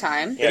be dinner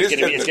time. Yeah, it's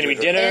going to be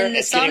dinner. And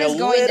it's the sun getting is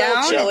going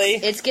down. Chilly.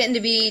 It's getting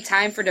to be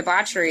time for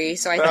debauchery.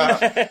 So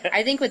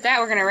I think with that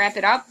we're going to wrap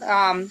it up.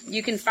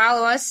 You can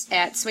follow us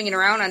at Swinging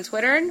Around on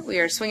Twitter. We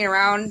are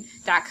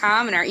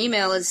swingingaround.com, and our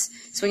email is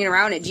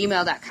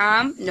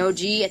swingingaround@gmail.com. No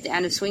G at the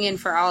end of swinging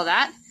for all of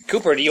that.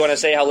 Cooper, do you want to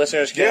say how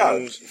listeners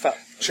can...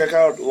 Check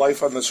out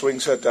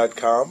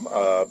lifeontheswingset.com.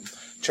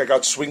 Check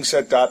out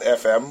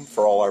swingset.fm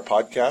for all our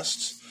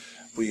podcasts.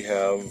 We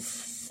have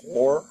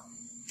 4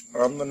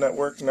 on the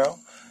network now.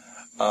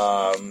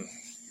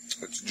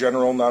 It's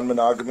general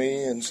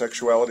non-monogamy and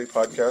sexuality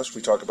podcast.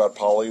 We talk about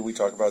poly. We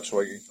talk about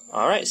swinging.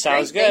 All right,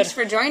 sounds good. Thanks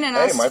for joining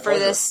us for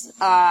this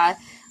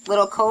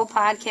little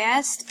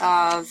co-podcast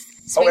of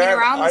Swinging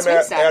Around the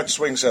Swing Set. I'm at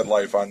Swingset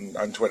Life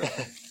on Twitter.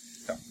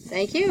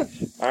 Thank you.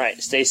 All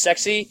right, stay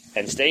sexy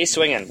and stay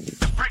swinging.